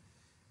argued,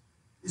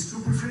 is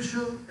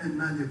superficial and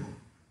malleable.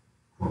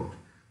 Quote,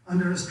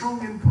 under a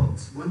strong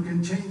impulse, one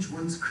can change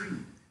one's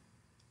creed,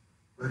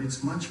 but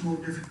it's much more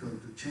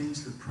difficult to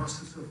change the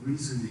process of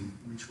reasoning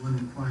which one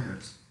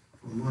acquires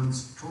from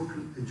one's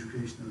total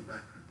educational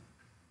background.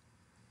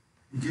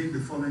 He gave the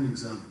following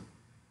example.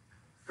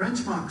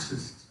 French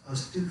Marxists are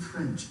still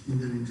French in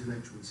their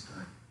intellectual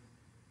style.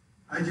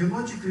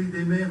 Ideologically,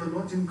 they may have a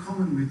lot in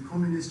common with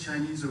communist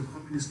Chinese or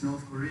communist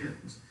North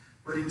Koreans,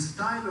 but in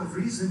style of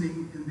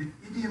reasoning, in the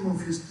idiom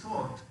of his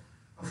thought,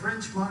 a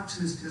French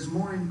Marxist has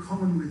more in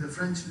common with a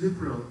French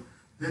liberal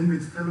than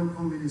with fellow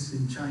communists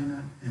in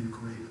China and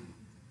Korea.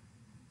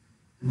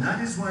 And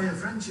that is why a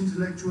French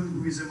intellectual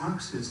who is a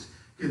Marxist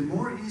can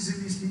more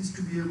easily cease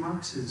to be a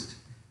Marxist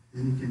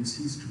than he can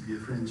cease to be a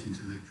French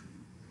intellectual.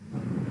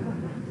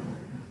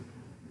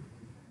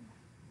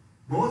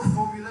 Both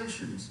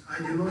formulations,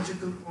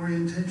 ideological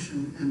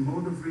orientation and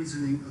mode of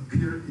reasoning,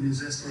 appear in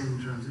his essay in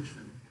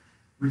Transition,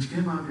 which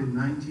came out in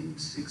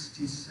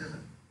 1967.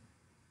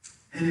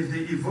 And if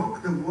they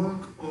evoke the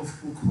work of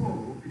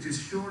Foucault, it is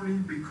surely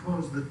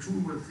because the two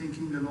were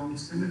thinking along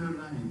similar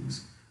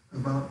lines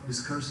about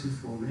discursive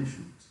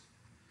formations.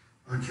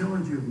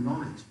 Archaeology of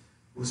Knowledge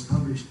was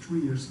published 2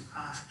 years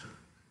after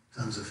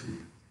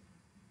Tanzaphilia,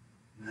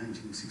 in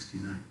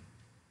 1969.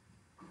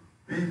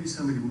 Maybe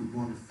somebody would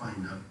want to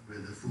find out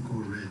whether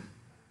Foucault read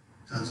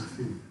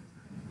Tanzaphilia.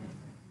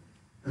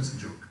 That's a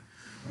joke.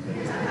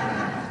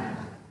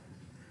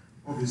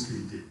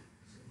 Obviously he did.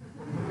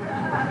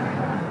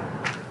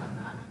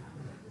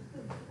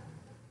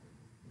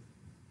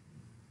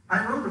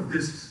 I wrote of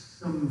this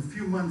some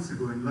few months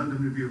ago in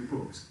London Review of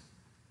Books.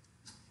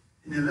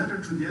 In a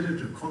letter to the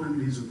editor, Colin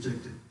Lees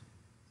objected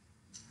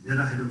that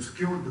I had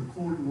obscured the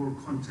Cold War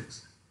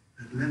context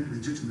that lent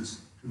legitimacy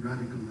to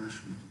radical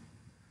nationalism.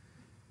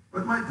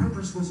 But my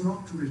purpose was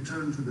not to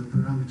return to the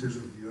parameters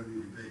of the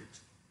early debate,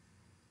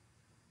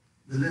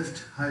 the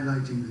left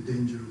highlighting the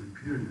danger of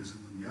imperialism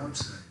on the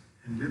outside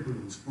and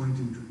liberals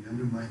pointing to the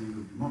undermining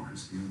of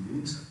democracy on the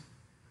inside.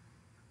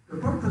 The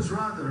purpose,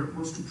 rather,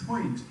 was to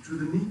point to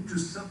the need to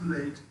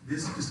sublate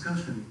this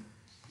discussion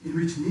in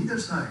which neither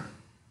side,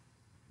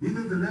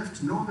 neither the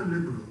left nor the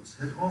liberals,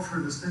 had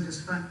offered a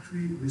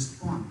satisfactory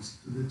response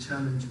to the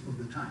challenge of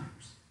the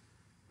times.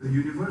 The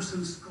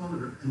universal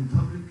scholar and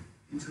public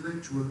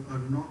intellectual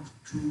are not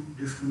two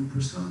different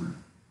personae.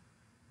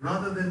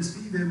 Rather than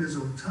see them as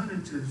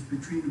alternatives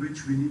between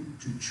which we need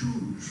to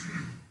choose,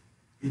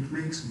 it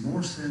makes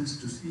more sense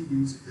to see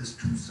these as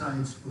two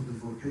sides of the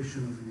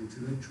vocation of an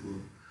intellectual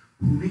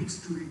who needs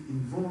to be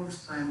involved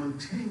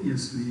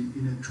simultaneously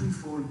in a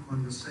twofold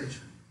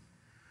conversation.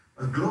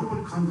 A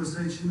global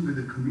conversation with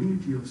a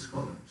community of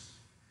scholars,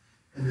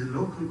 and a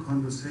local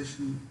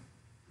conversation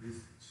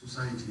with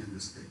society and the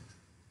state.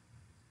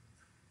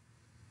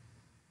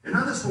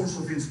 Another source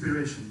of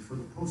inspiration for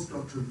the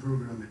postdoctoral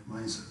program at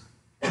MISA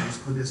was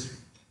Codestri.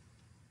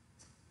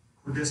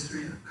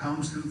 Codestri, a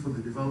Council for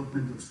the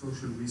Development of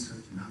Social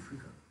Research in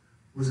Africa,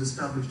 was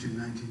established in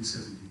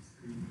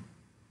 1973.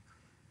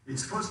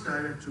 Its first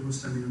director was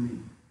Samir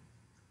Amin.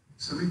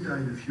 Samir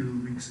died a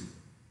few weeks ago.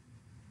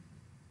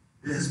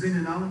 There has been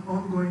an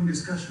ongoing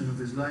discussion of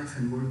his life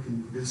and work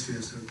in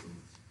Codestri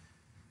circles,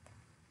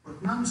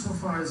 but none so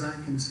far as I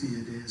can see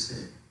at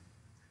ASA.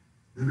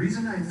 The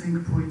reason I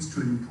think points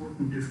to an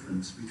important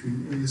difference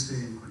between ASA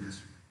and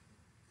Codesria.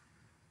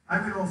 I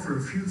will offer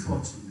a few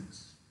thoughts on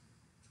this.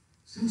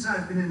 Since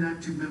I've been an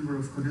active member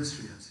of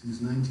Codesria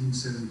since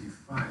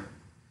 1975,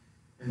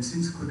 and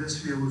since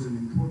Codesria was an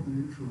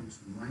important influence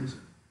on WISER,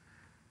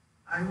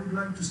 I would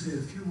like to say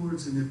a few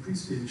words in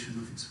appreciation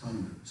of its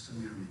founder,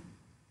 Samir Amin.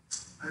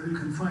 I will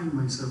confine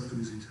myself to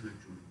his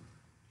intellectual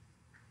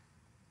work.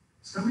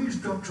 Samir's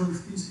doctoral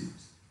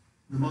thesis,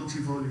 the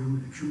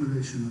multi-volume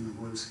Accumulation on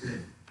a World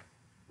Scale,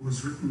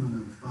 was written on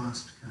a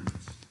vast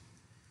canvas.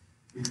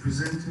 It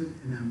presented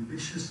an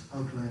ambitious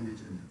outline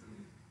agenda,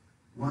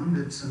 one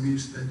that Samir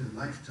spent a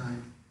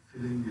lifetime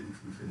filling and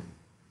fulfilling.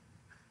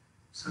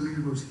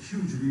 Samir was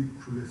hugely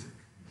prolific.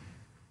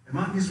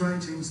 Among his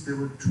writings, there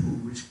were two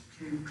which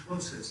came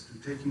closest to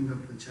taking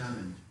up the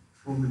challenge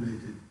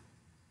formulated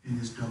in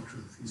his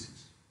doctoral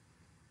thesis.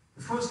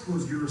 The first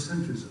was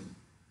Eurocentrism.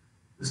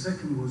 The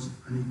second was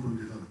Unequal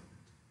Development.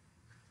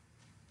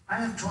 I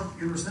have taught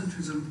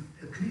Eurocentrism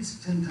at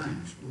least 10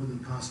 times over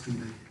the past 2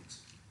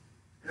 decades.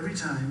 Every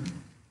time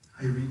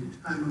I read it,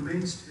 I'm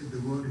amazed at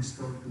the word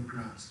historical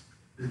grasp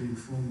that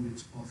informed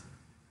its author.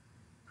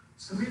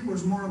 Samir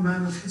was more a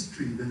man of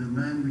history than a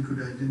man we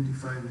could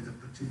identify with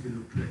a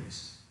particular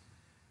place.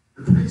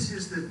 The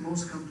places that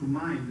most come to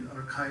mind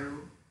are Cairo,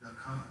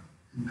 Dakar,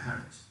 and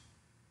Paris.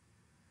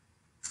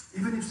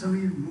 Even if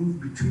Samir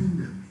moved between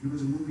them, he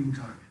was a moving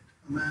target,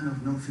 a man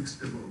of no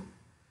fixed abode.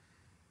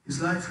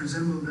 His life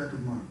resembled that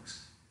of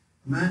Marx,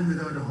 a man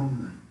without a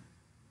homeland,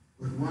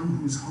 but one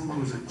whose home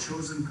was a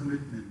chosen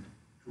commitment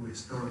to a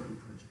historical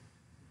project.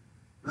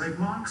 Like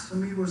Marx,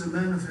 Samir was a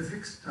man of a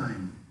fixed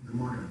time, the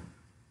modern.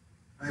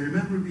 I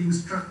remember being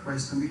struck by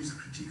Samir's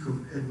critique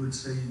of Edward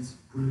Said's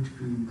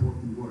politically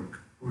important work,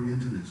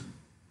 Orientalism.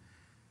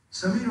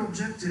 Samir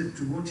objected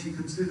to what he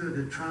considered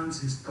a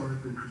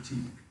trans-historical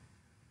critique.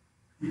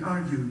 He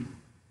argued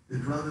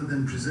that rather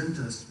than present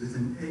us with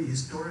an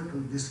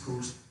ahistorical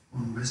discourse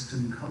on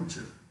Western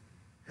culture,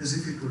 as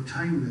if it were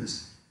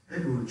timeless,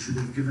 Edward should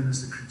have given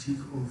us a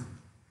critique of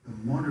the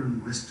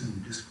modern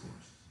Western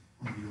discourse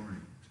on the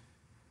Orient.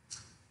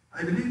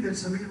 I believe that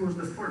Samir was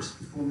the first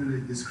to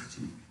formulate this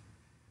critique,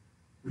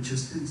 which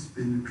has since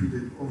been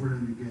repeated over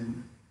and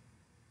again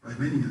by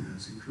many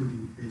others,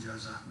 including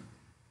Ejaz Ahmed.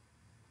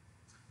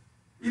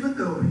 Even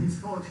though he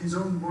thought his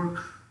own work,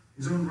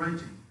 his own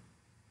writing,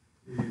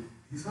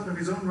 he thought of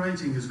his own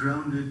writing as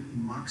grounded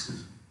in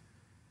Marxism,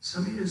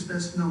 Samir is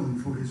best known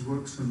for his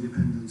works on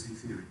dependency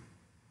theory.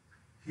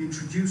 He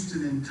introduced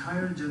an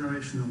entire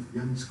generation of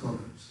young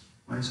scholars,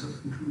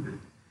 myself included,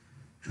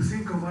 to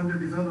think of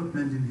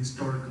underdevelopment in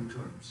historical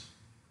terms.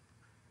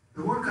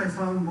 The work I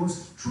found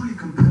most truly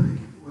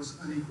compelling was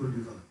Unequal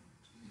Development,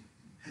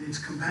 and its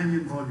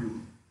companion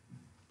volume,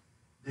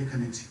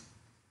 Deconnexion.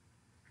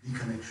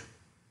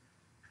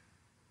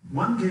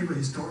 One gave a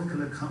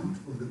historical account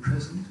of the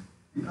present,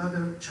 the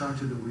other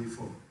charted a way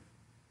forward.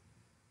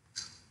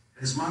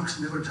 As Marx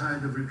never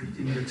tired of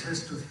repeating, the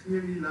test of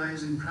theory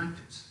lies in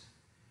practice.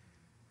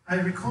 I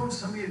recall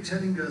Samir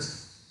telling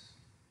us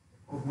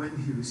of when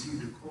he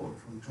received a call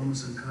from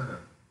Thomas Sankara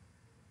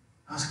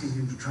asking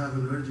him to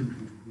travel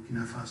urgently to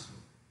Burkina Faso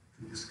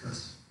to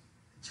discuss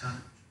a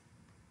challenge.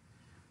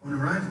 On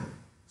arrival,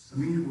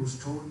 Samir was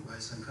told by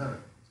Sankara,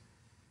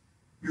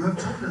 "You have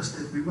told us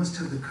that we must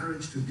have the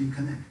courage to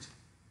deconnect.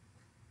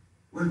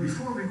 Well,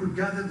 before we could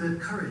gather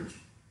that courage,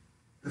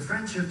 the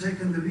French have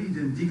taken the lead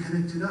and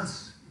deconnected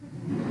us.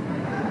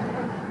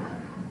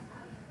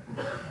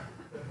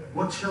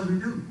 What shall we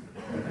do?"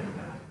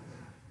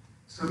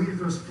 Samir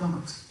was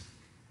flummoxed.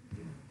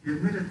 He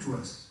admitted to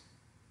us,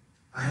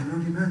 "I had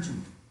not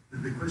imagined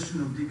that the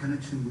question of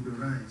deconnection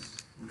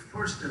would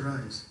first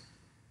arise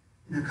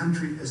in a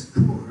country as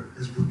poor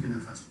as Burkina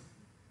Faso."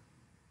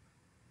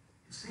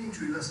 It seemed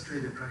to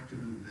illustrate a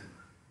practical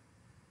dilemma.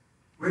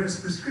 Whereas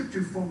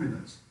prescriptive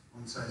formulas,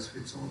 one size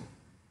fits all,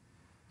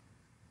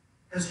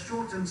 as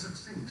short and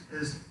succinct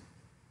as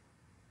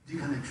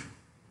deconnection,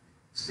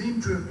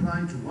 seem to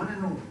apply to one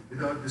and all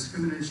without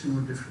discrimination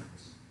or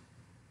difference.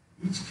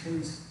 Each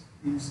case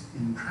is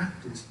in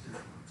practice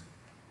different,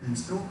 and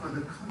so are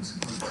the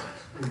consequences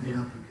of the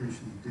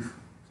application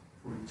different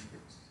for each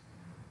case.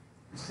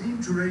 It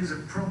seemed to raise a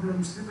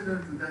problem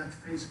similar to that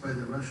faced by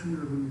the Russian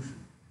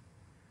Revolution.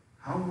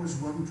 How was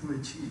one to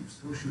achieve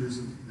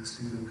socialism in a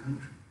single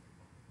country?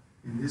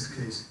 In this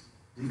case,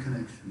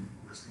 deconnection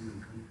of a single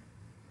country.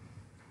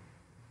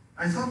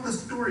 I thought the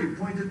story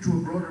pointed to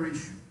a broader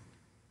issue.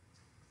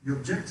 The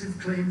objective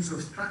claims of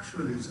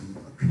structuralism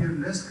appear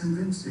less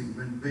convincing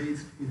when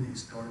bathed in a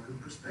historical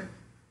perspective.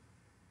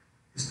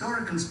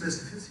 Historical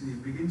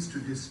specificity begins to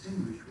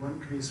distinguish one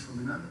case from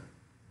another.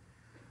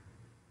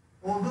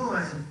 Although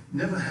I had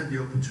never had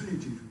the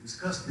opportunity to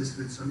discuss this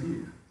with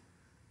Samir,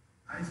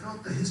 I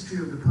thought the history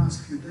of the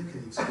past few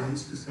decades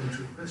raised a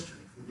central question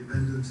for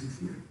dependency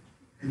theory,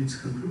 and its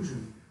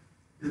conclusion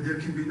that there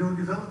can be no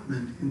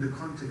development in the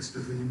context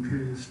of an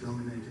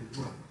imperialist-dominated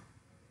world.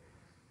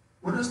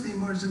 What does the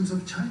emergence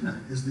of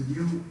China as the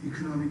new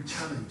economic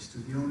challenge to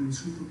the only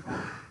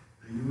superpower,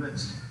 the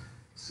US,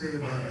 say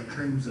about the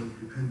claims of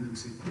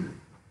dependency theory?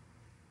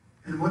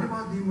 And what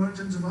about the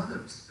emergence of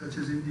others, such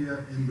as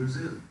India and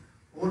Brazil,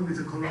 all with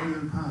a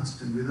colonial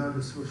past and without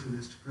a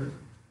socialist present?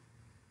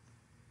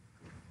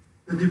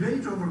 The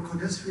debate over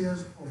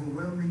Codesria's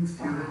overwhelming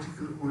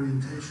theoretical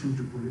orientation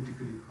to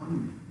political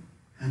economy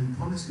and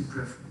policy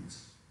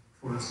preference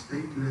for a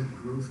state-led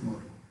growth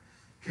model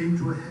came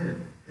to a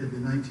head at the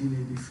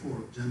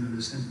 1984 General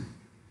Assembly.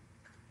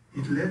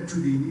 It led to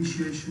the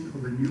initiation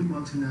of a new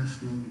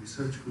multinational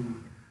research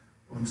group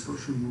on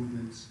social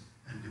movements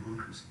and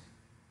democracy,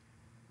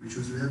 which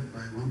was led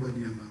by Wamba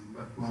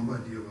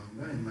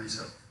Diawamba and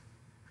myself.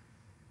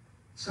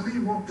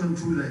 Samir walked on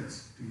two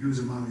legs, to use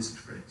a Maoist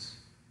phrase,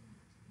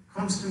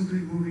 constantly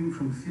moving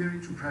from theory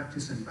to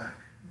practice and back.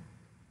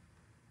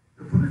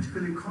 The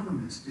political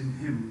economist in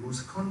him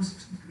was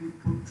constantly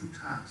put to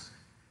task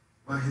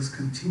by his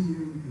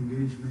continuing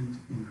engagement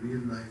in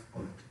real-life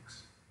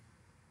politics.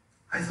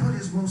 I thought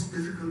his most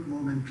difficult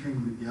moment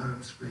came with the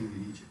Arab Spring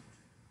in Egypt.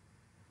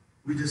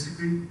 We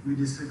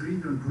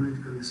disagreed on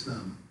political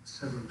Islam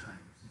several times.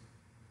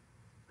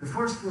 The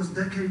first was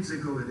decades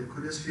ago at a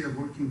Codesria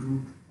working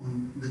group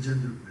on the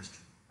gender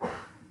question.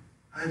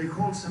 I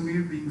recall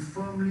Samir being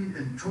firmly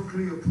and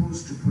totally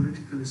opposed to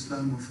political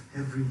Islam of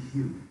every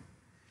hue.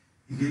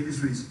 He gave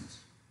his reasons.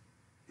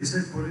 He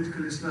said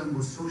political Islam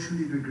was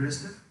socially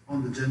regressive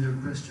on the gender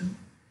question,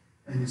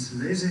 and its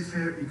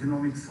laissez-faire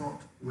economic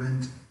thought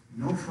went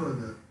no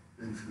further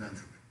than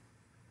philanthropy.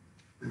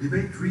 The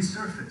debate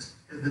resurfaced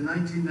at the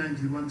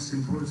 1991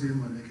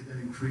 Symposium on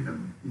Academic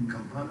Freedom in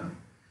Kampala,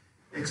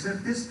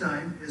 except this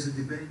time as a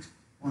debate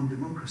on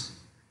democracy.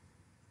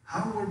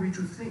 How were we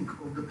to think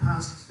of the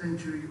past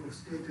century of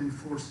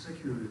state-enforced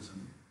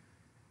secularism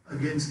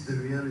against the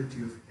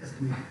reality of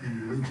ethnic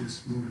and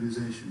religious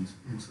mobilizations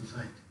in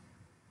society?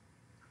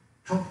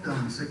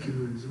 Top-down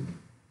secularism,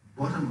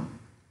 bottom-up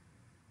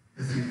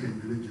ethnic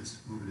and religious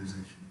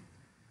mobilization.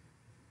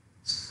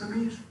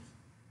 Samir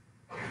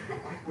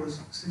was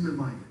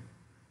single-minded,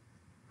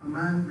 a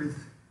man with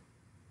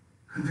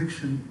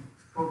conviction,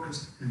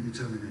 focus, and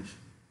determination.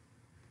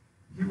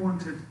 He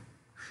wanted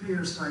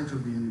clear sight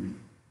of the enemy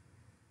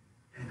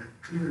and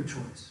a clear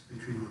choice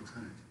between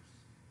alternatives.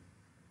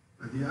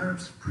 But the Arab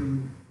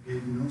Spring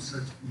gave no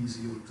such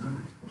easy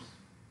alternatives.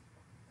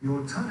 The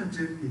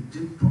alternative it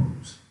did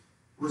pose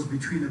was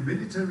between a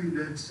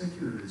military-led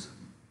secularism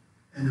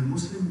and a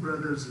Muslim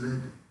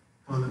Brothers-led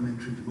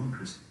parliamentary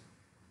democracy.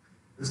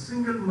 The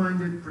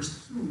single-minded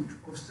pursuit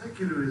of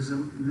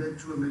secularism led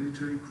to a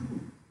military coup.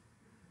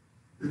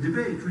 The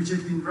debate, which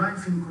had been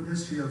rife in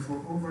Codesria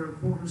for over a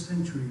quarter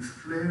century,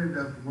 flared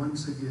up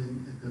once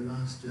again at the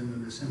last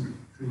General Assembly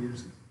 3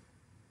 years ago.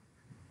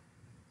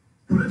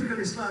 Political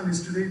Islam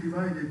is today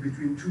divided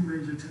between two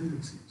major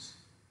tendencies.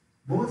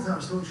 Both are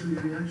socially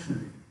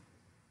reactionary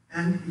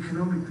and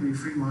economically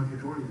free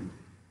market oriented.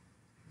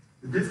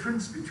 The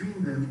difference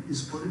between them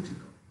is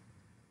political.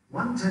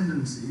 One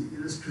tendency,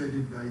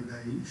 illustrated by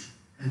Daesh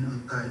and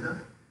Al-Qaeda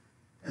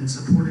and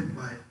supported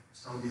by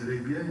Saudi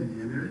Arabia and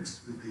the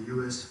Emirates, with the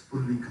US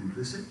fully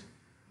complicit,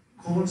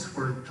 calls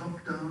for a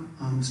top-down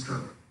armed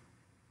struggle.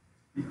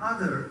 The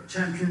other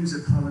champions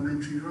a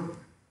parliamentary road.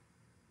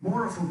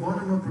 More of a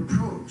bottom-up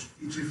approach,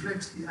 it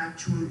reflects the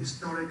actual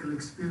historical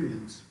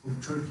experience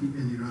of Turkey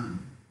and Iran.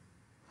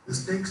 The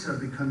stakes are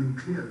becoming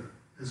clearer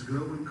as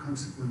global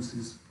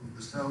consequences of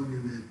the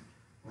Saudi-led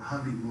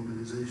Wahhabi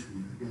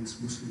mobilization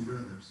against Muslim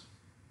brothers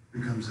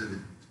becomes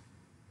evident.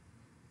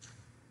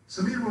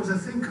 Samir was a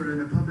thinker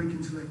and a public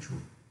intellectual.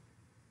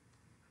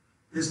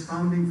 His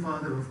founding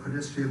father of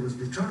Codesria was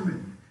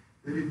determined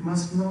that it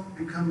must not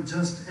become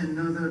just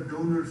another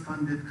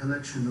donor-funded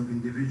collection of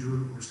individual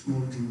or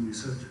small team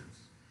researchers,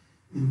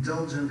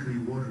 indulgently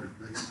watered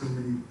like so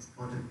many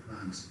potted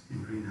plants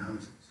in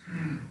greenhouses.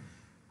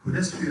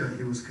 Codesria,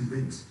 he was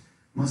convinced,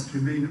 must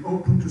remain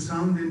open to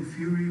sound and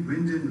fury,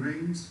 wind and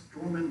rain,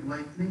 storm and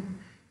lightning.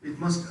 It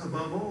must,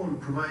 above all,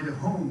 provide a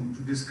home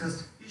to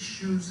discuss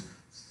issues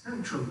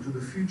central to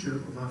the future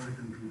of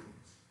African peoples.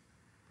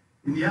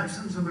 In the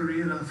absence of a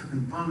real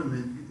African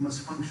parliament, it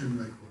must function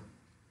like one.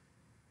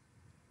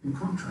 In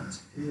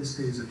contrast,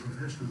 ASA is a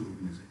professional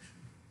organization,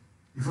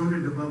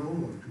 devoted above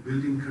all to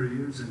building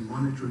careers and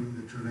monitoring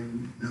the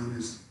terrain known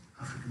as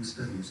African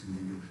Studies in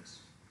the US.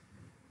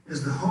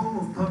 As the home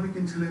of public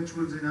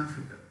intellectuals in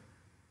Africa,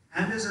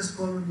 and as a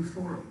scholarly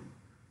forum,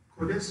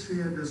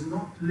 Codesria does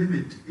not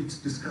limit its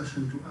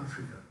discussion to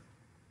Africa.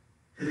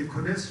 At a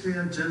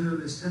Codesria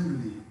General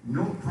Assembly,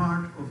 no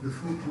part of the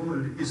folk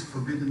world is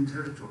forbidden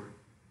territory.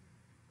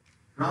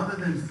 Rather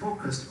than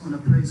focused on a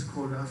place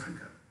called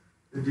Africa,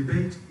 the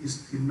debate is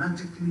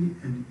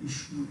thematically and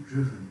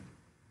issue-driven,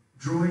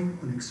 drawing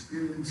on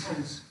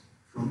experiences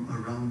from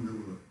around the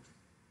world.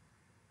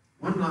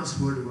 One last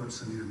word about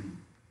Samir Amin.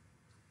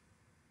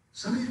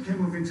 Samir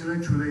came of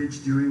intellectual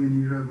age during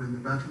an era when the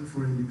battle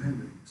for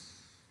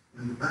independence,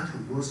 when the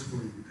battle was for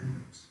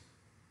independence.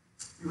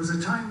 It was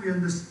a time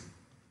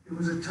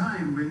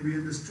when we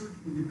understood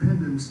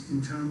independence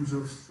in terms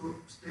of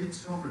state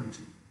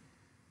sovereignty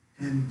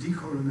and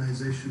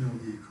decolonization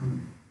of the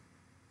economy.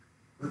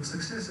 But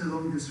success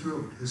along this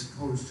road has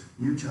posed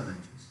new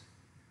challenges.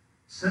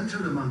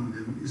 Central among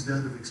them is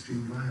that of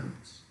extreme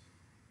violence.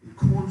 It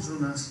calls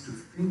on us to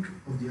think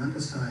of the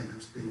underside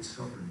of state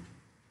sovereignty,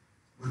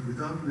 but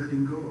without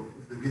letting go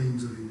of the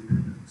gains of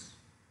independence.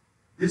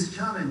 This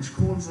challenge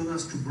calls on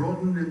us to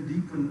broaden and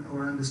deepen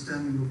our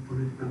understanding of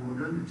political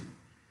modernity,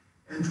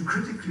 and to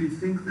critically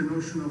think the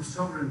notion of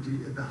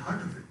sovereignty at the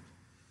heart of it,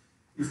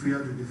 if we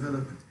are to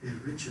develop a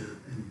richer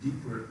and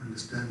deeper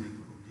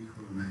understanding of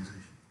decolonization.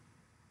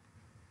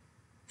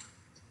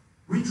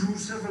 We drew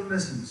several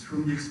lessons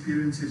from the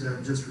experiences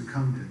I've just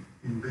recounted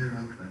in bare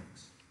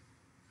outlines.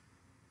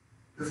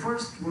 The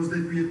first was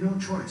that we had no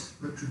choice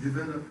but to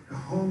develop a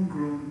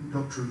homegrown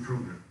doctoral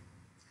program.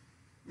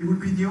 It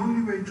would be the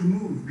only way to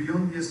move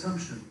beyond the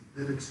assumption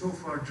that had so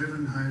far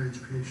driven higher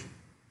education,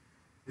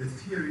 that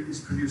theory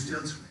is produced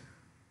elsewhere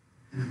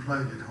and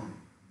applied at home.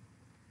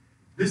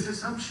 This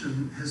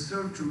assumption has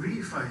served to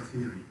reify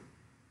theory,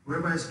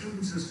 whereby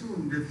students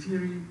assume that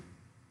theory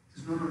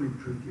is not only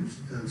produced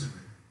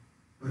elsewhere,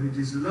 but it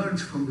is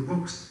learned from the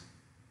books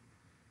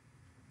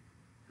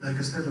like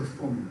a set of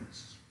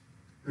formulas.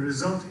 The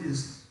result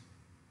is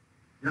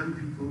young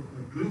people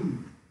are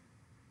glued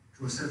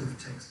to a set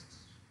of texts,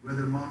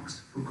 whether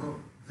Marx, Foucault,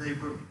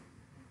 Weber,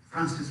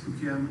 Francis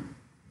Fukuyama,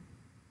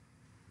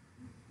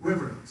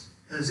 whoever else,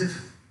 as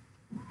if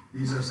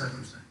these are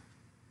sacrosanct.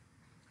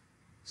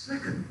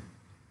 Second,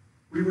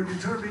 we were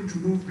determined to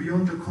move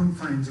beyond the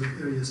confines of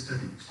area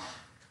studies,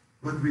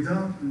 but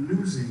without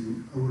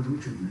losing our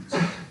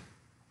rootedness.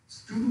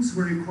 Students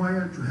were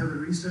required to have a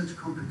research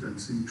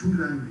competence in 2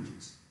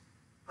 languages,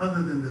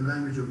 other than the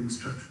language of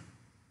instruction,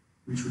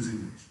 which is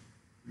English.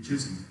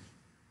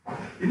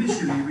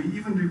 Initially, we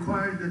even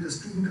required that a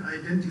student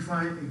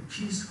identify a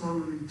key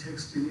scholarly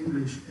text in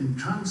English and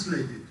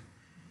translate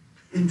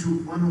it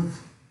into one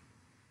of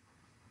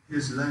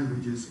his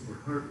languages or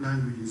her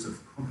languages of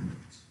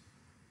competence.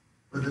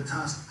 But the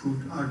task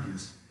proved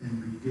arduous,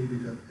 and we gave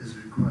it up as a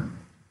requirement.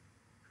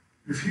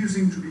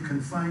 Refusing to be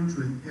confined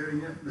to an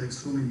area like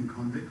so many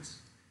convicts,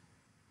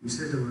 we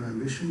said our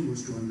ambition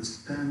was to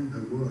understand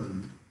the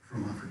world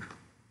from Africa.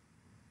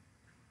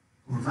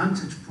 Our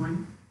vantage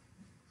point,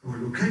 our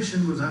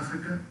location was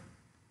Africa,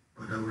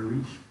 but our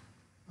reach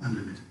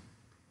unlimited.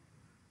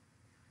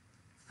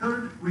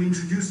 Third, we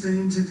introduced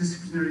an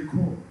interdisciplinary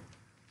core,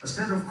 a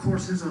set of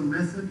courses on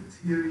method,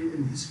 theory,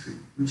 and history,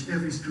 which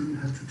every student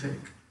had to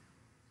take.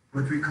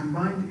 But we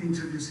combined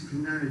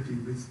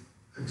interdisciplinarity with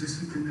a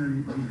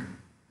disciplinary rigor.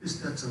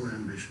 That's our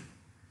ambition.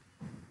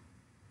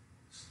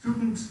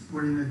 Students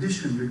were in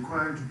addition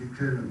required to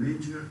declare a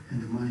major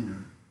and a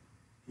minor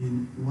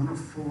in one of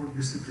 4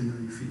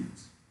 disciplinary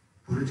fields: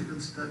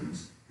 political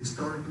studies,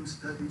 historical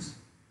studies,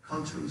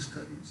 cultural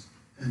studies,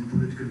 and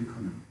political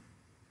economy.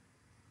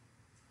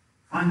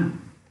 Finally,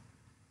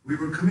 we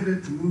were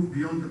committed to move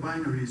beyond the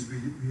binaries we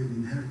had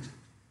inherited,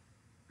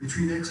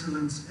 between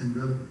excellence and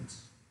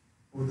relevance,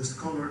 or the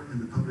scholar and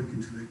the public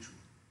intellectual.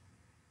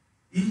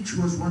 Each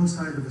was one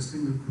side of a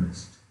single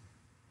quest.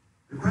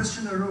 The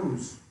question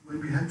arose when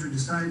we had to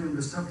decide on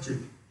the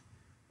subject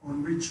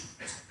on which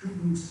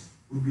students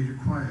would be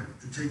required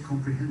to take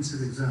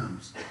comprehensive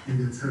exams in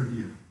their 3rd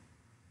year.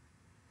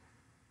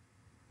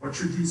 What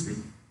should these be?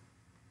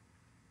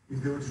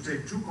 If they were to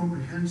take 2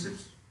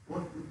 comprehensives,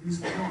 what would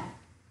these be on?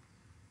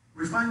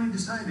 We finally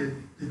decided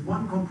that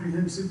one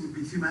comprehensive would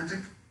be thematic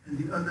and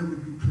the other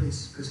would be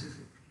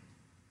place-specific.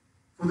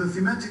 For the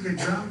thematic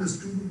exam, the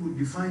student would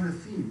define a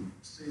theme,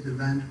 say the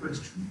land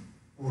question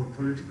or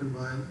political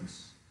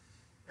violence,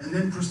 and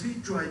then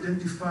proceed to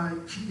identify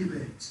key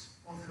debates,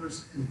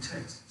 authors, and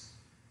texts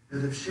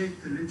that have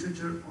shaped the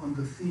literature on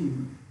the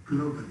theme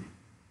globally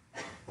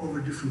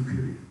over different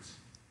periods.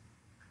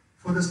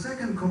 For the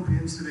second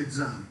comprehensive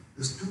exam,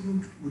 the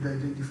student would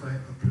identify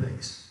a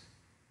place,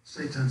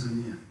 say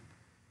Tanzania,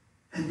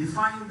 and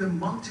define the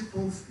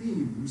multiple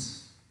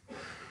themes,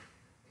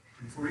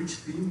 and for each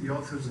theme, the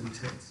authors and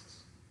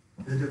texts,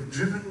 that have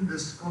driven the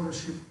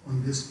scholarship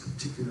on this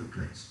particular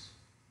place.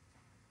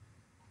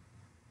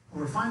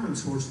 Our final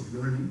source of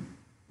learning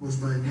was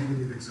by a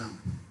negative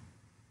example.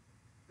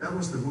 That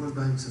was the World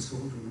Bank's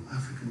assault on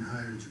African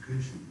higher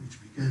education,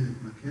 which began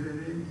at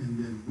Makerere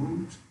and then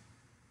moved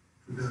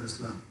to Dar es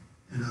Salaam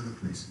and other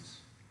places.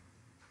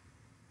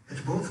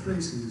 At both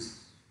places,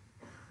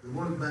 the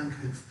World Bank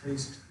had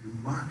faced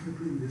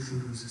remarkably little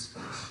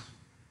resistance,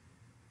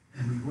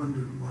 and we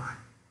wondered why.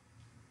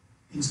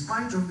 In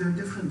spite of their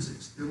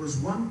differences, there was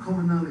one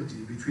commonality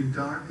between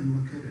Dar and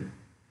Makerere.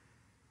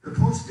 The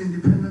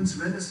post-independence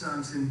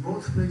renaissance in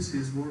both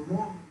places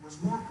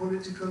was more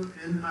political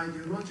and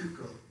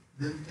ideological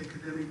than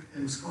academic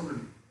and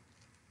scholarly.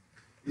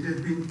 It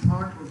had been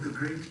part of the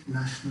great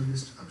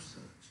nationalist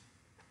upsurge.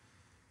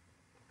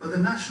 But the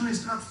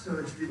nationalist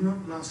upsurge did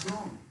not last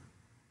long.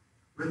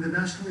 When the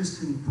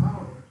nationalists in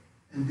power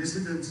and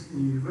dissidents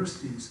in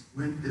universities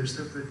went their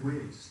separate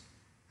ways,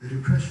 the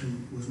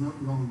repression was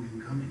not long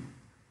in coming.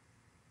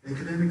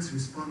 Academics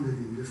responded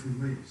in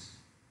different ways.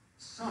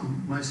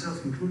 Some,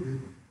 myself included,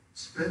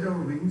 spread our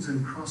wings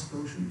and crossed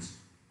oceans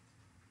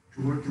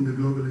to work in the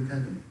Global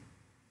Academy.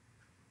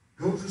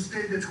 Those who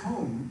stayed at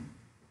home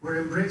were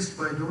embraced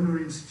by donor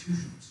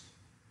institutions,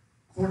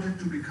 courted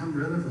to become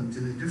relevant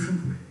in a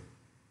different way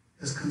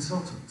as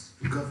consultants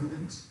to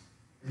governments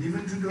and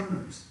even to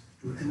donors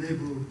to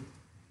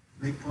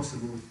make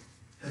possible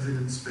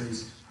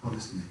evidence-based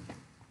policymaking.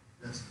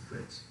 That's the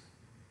phrase.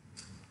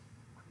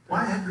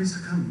 Why had we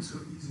succumbed so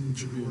easily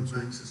to the World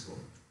Bank's assault?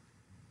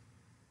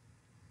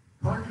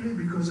 Partly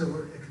because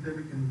our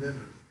academic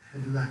endeavor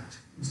had lacked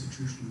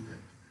institutional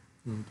depth.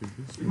 In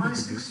my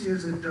 6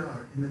 years at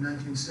Dar in the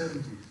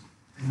 1970s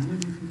and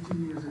nearly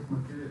 15 years at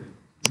Makerere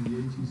in the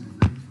 80s and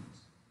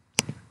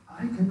 90s,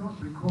 I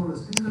cannot recall a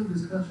single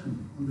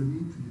discussion on the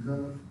need to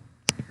develop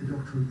a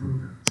doctoral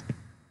program.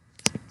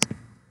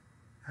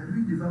 Had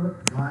we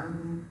developed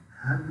viable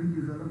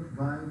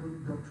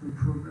doctoral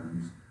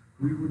programs,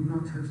 we would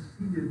not have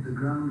ceded the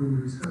ground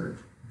on research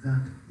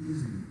that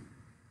easily.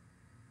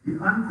 The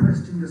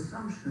unquestioned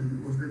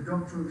assumption was that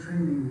doctoral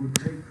training would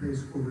take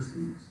place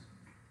overseas.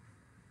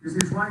 This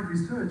is why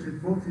research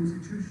at both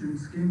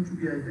institutions came to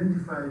be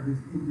identified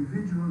with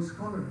individual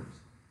scholars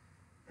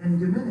and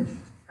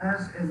diminished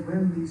as and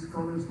when these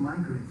scholars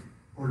migrated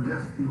or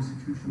left the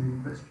institution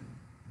in question.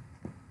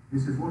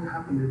 This is what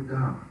happened at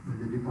Dar with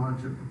the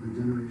departure of the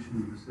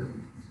generation in the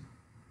 70s.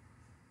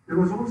 There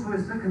was also a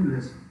second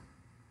lesson.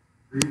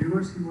 The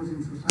university was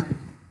in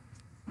society,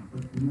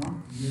 but not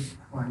yet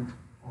quite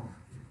off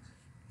it.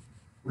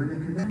 When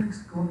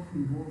academics got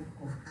involved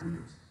off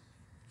campus,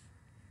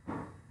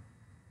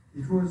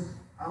 it was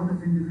out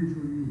of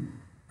individual need,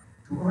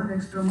 to earn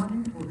extra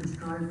money or to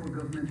strive for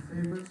government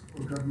favors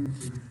or government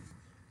positions.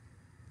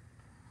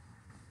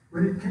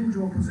 When it came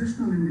to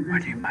oppositional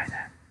individuals,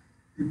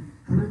 the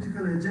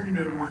political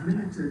agenda was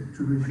limited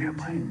to regime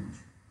change.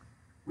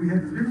 We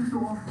had little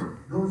to offer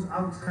those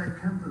outside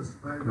campus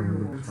by way of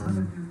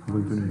alternative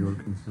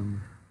conversations,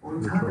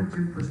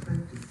 alternative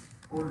perspectives,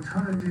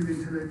 alternative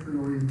intellectual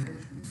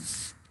orientation,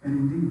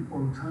 and indeed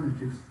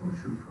alternative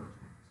social projects.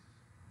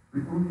 We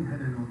only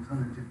had an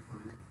alternative political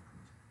project.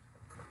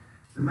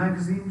 The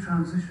magazine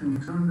transition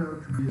turned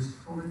out to be a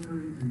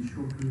solitary and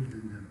short-lived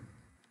endeavor.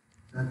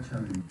 That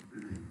challenge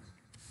remains.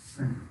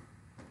 Thank you.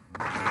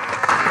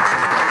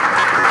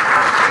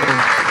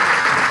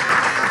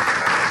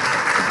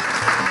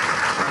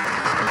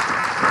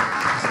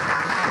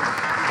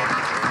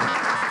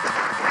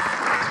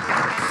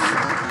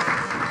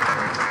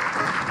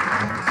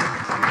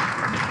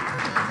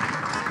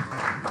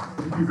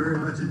 Thank you very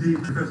much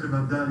indeed, Professor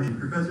Mamdani.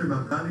 Professor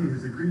Mamdani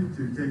has agreed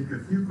to take a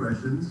few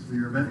questions. We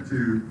are meant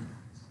to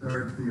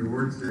start the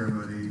award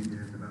ceremony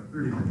in about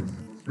 30 minutes.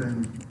 We'll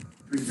spend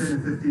between 10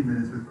 and 15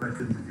 minutes with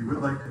questions. If you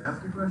would like to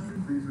ask a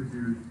question, please would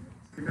you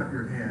pick up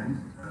your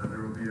hand. There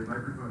will be a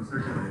microphone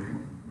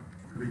circulating.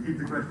 We keep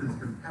the questions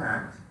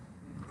compact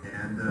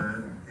and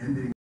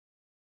ending.